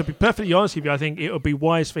to be perfectly honest with you, I think it would be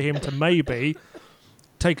wise for him to maybe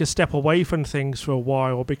take a step away from things for a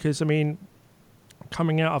while, because,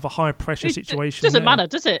 coming out of a high-pressure situation... It doesn't matter,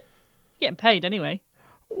 does it? You're getting paid anyway.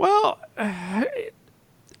 Well, I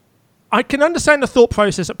can understand the thought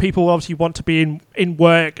process that people obviously want to be in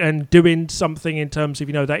work and doing something in terms of,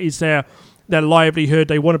 that is their livelihood.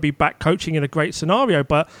 They want to be back coaching in a great scenario,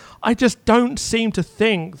 but I just don't seem to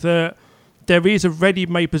think that there is a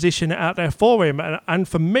ready-made position out there for him. And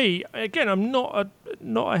for me, again, I'm not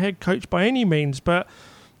a head coach by any means, but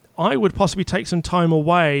I would possibly take some time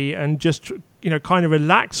away and just, kind of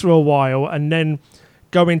relax for a while, and then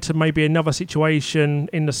go into maybe another situation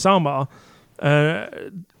in the summer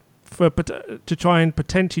to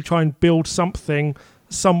potentially try and build something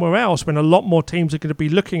somewhere else, when a lot more teams are going to be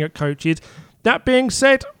looking at coaches. That being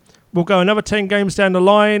said, we'll go another 10 games down the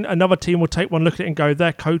line, another team will take one look at it and go,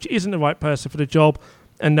 their coach isn't the right person for the job,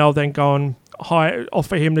 and they'll then go and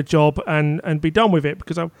offer him the job and be done with it.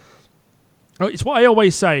 Because it's what I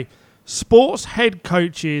always say, sports head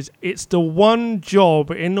coaches, it's the one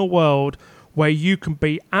job in the world where you can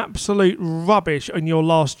be absolute rubbish in your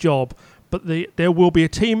last job, but there will be a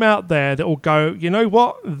team out there that will go, you know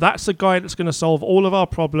what, that's the guy that's going to solve all of our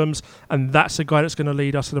problems, and that's the guy that's going to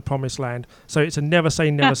lead us to the promised land. So it's a never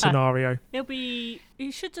say never scenario.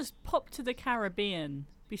 You should just pop to the Caribbean,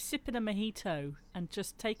 be sipping a mojito, and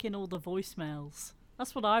just taking all the voicemails.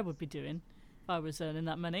 That's what I would be doing if I was earning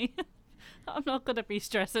that money. I'm not going to be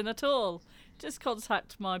stressing at all. Just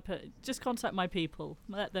contact my people.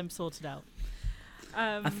 Let them sort it out.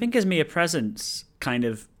 I think Esmir Presence kind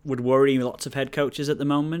of would worry lots of head coaches at the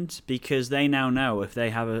moment because they now know if they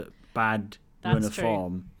have a bad run of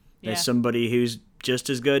form, there's somebody who's just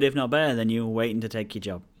as good, if not better, than you waiting to take your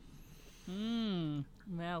job.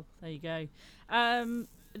 Well, there you go.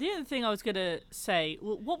 The other thing I was going to say,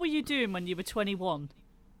 what were you doing when you were 21?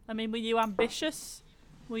 I mean, were you ambitious?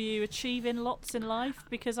 Were you achieving lots in life?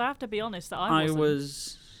 Because I have to be honest, that I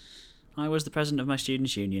wasn't. I was the president of my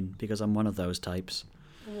students' union because I'm one of those types.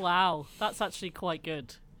 Wow, that's actually quite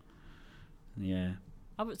good. Yeah.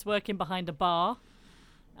 I was working behind a bar.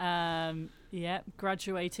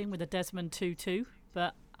 Graduating with a Desmond Tutu,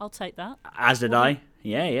 but I'll take that. As did I.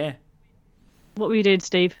 Yeah. What were you doing,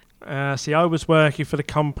 Steve? See, I was working for the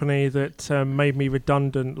company that made me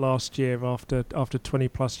redundant last year after 20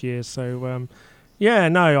 plus years. So, do you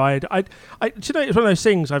know, it's one of those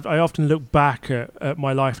things. I often look back at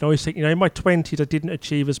my life and I always think, in my 20s I didn't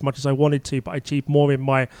achieve as much as I wanted to, but I achieved more in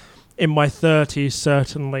my 30s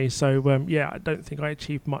certainly. So, I don't think I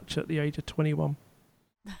achieved much at the age of 21.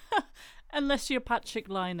 Unless you're Patrick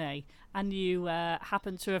Laine and you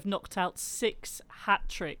happen to have knocked out 6 hat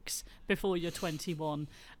tricks before you're 21.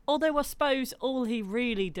 Although I suppose all he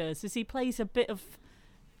really does is he plays a bit of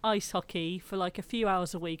ice hockey for like a few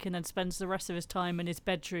hours a week and then spends the rest of his time in his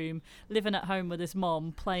bedroom living at home with his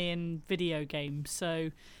mom playing video games.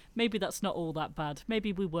 So maybe that's not all that bad.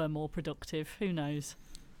 Maybe we were more productive. Who knows?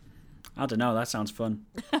 I don't know. That sounds fun.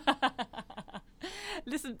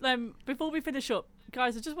 Listen, before we finish up,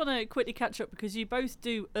 guys, I just want to quickly catch up because you both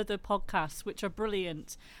do other podcasts which are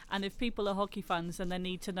brilliant, and if people are hockey fans and they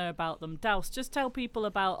need to know about them, Douse, just tell people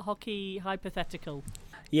about Hockey Hypothetical.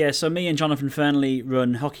 Yeah, so me and Jonathan Fernley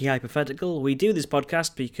run Hockey Hypothetical. We do this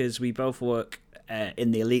podcast because we both work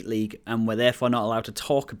in the Elite League and we're therefore not allowed to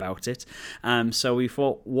talk about it. So we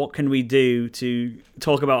thought, what can we do to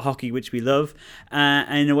talk about hockey, which we love,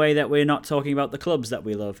 in a way that we're not talking about the clubs that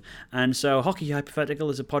we love. And so Hockey Hypothetical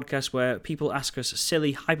is a podcast where people ask us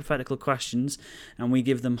silly hypothetical questions and we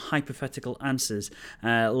give them hypothetical answers.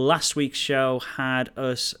 Last week's show had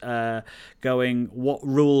us going, what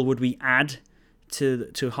rule would we add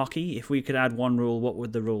to hockey? If we could add one rule, what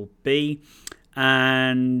would the rule be?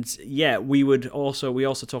 And we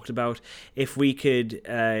also talked about if we could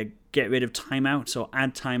get rid of timeouts or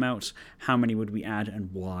add timeouts, how many would we add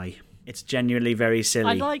and why? It's genuinely very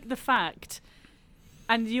silly. I like the fact,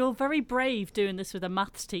 and you're very brave doing this with a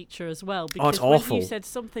maths teacher as well, because it's awful. When you said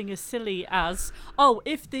something as silly as,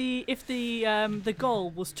 if the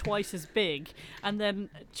goal was twice as big, and then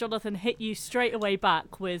Jonathan hit you straight away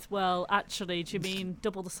back with, well, actually, do you mean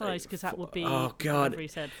double the size? Because that would be, whatever he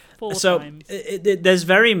said, 4 times. There's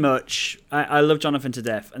very much, I love Jonathan to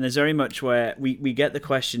death, and there's very much where we get the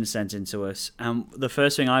questions sent into us, and the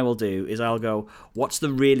first thing I will do is I'll go, what's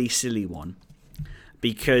the really silly one?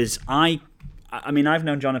 Because I've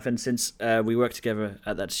known Jonathan since we worked together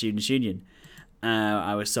at that students' union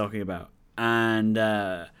I was talking about. And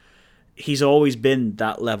he's always been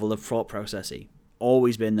that level of thought processing,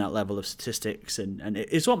 always been that level of statistics, and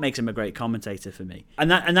it's what makes him a great commentator for me. And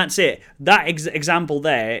that's it. That example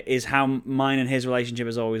there is how mine and his relationship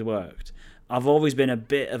has always worked. I've always been a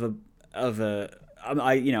bit of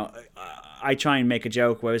I try and make a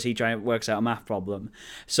joke, whereas he works out a math problem.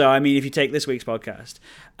 So, I mean, if you take this week's podcast,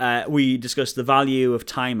 we discussed the value of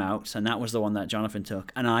timeouts, and that was the one that Jonathan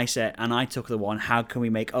took. And I took the one, how can we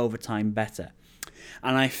make overtime better?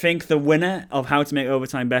 And I think the winner of how to make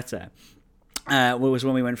overtime better was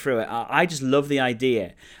when we went through it. I just love the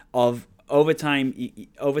idea of overtime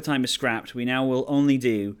is scrapped. We now will only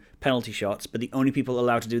do penalty shots, but the only people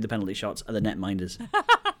allowed to do the penalty shots are the netminders.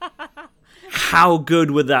 How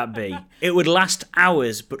good would that be? It would last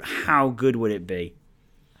hours, but how good would it be?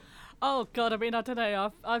 Oh God! I mean, I don't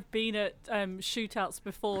know. I've been at shootouts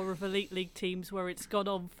before of Elite League teams where it's gone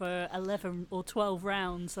on for 11 or 12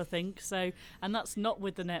 rounds, I think. So, and that's not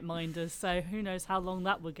with the netminders. So, who knows how long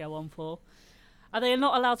that would go on for? Are they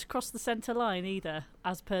not allowed to cross the centre line either,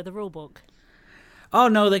 as per the rule book? Oh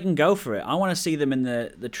no, they can go for it. I want to see them in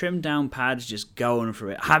the trimmed down pads, just going for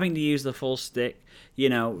it, having to use the full stick.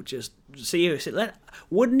 Just see.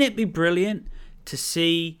 Wouldn't it be brilliant to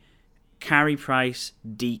see Carey Price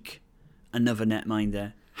deke another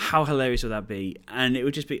netminder? How hilarious would that be? And it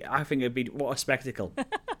would just be. I think it'd be what a spectacle.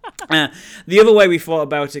 The other way we thought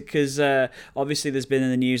about it, because obviously there's been in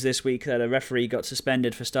the news this week that a referee got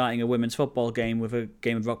suspended for starting a women's football game with a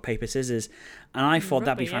game of rock, paper, scissors. And I thought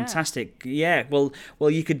that'd be fantastic. Yeah, well,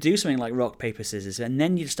 you could do something like rock, paper, scissors, and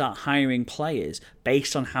then you'd start hiring players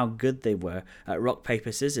based on how good they were at rock,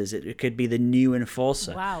 paper, scissors. It could be the new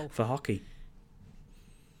enforcer for hockey.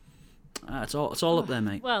 It's all up there,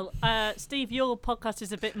 mate. Well, Steve, your podcast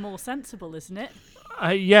is a bit more sensible, isn't it?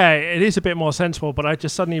 Yeah, it is a bit more sensible, but I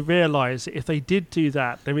just suddenly realised if they did do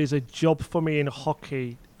that, there is a job for me in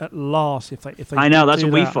hockey at last. If they I know, that's do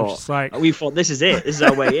what we that. thought. Like, We thought this is it. This is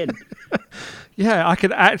our way in. yeah, I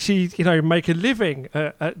could actually, make a living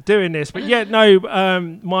at doing this. But yeah, no,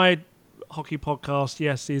 my hockey podcast,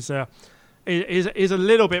 yes, is a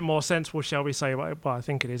little bit more sensible, shall we say? Well, I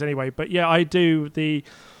think it is anyway. But yeah, I do the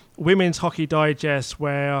Women's Hockey Digest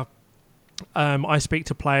where I speak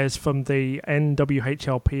to players from the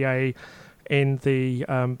NWHLPA in the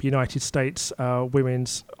United States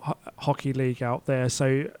Women's Hockey League out there.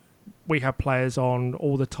 So we have players on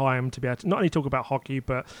all the time to be able to not only talk about hockey,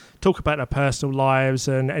 but talk about their personal lives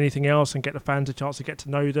and anything else, and get the fans a chance to get to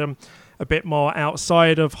know them a bit more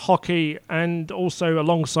outside of hockey. And also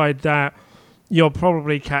alongside that, you'll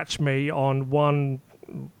probably catch me on one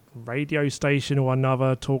radio station or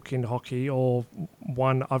another talking hockey, or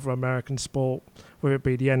one other American sport, whether it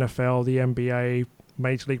be the NFL, the NBA,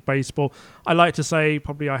 Major League Baseball. I like to say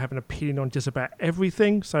probably I have an opinion on just about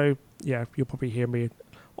everything. So yeah, you'll probably hear me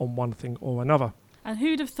on one thing or another. And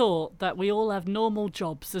who'd have thought that we all have normal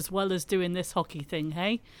jobs as well as doing this hockey thing,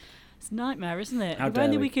 hey? It's a nightmare, isn't it? How If dare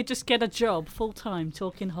only we? we could just get a job full-time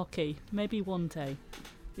talking hockey. Maybe one day.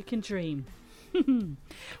 We can dream.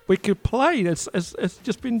 We could play. It's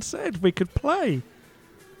just been said. We could play.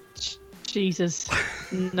 Jesus.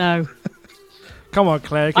 No. Come on,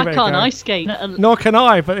 Claire. Give I it a can't go. ice skate. Nor can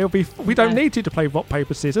I, but it'll be. We don't No. need you to play rock,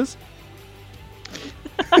 paper, scissors.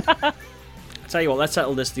 I tell you what, let's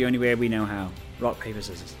settle this the only way we know how. Rock, paper,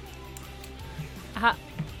 scissors.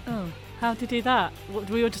 How do you do that? What,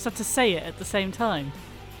 do we all just have to say it at the same time?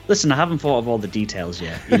 Listen, I haven't thought of all the details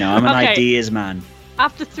yet. I'm an Okay. ideas man.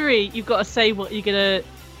 After 3, you've got to say what you're gonna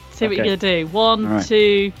Okay. do. 1, All right.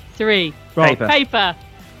 2, 3. Rock. Paper. Paper.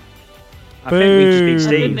 I think we just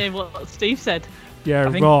beat Boo. I didn't Steve. know what Steve said. Yeah,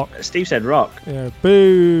 I think rock. Steve said rock. Yeah,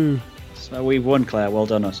 boo. So we've won, Claire. Well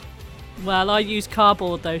done us. Well, I use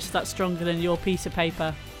cardboard though, so that's stronger than your piece of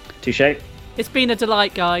paper. Touche. It's been a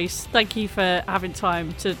delight, guys. Thank you for having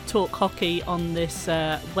time to talk hockey on this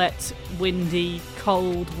wet, windy,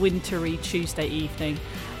 cold, wintry Tuesday evening.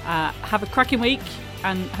 Have a cracking week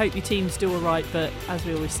and hope your teams do all right, but as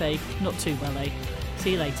we always say, not too well, eh?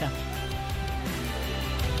 See you later.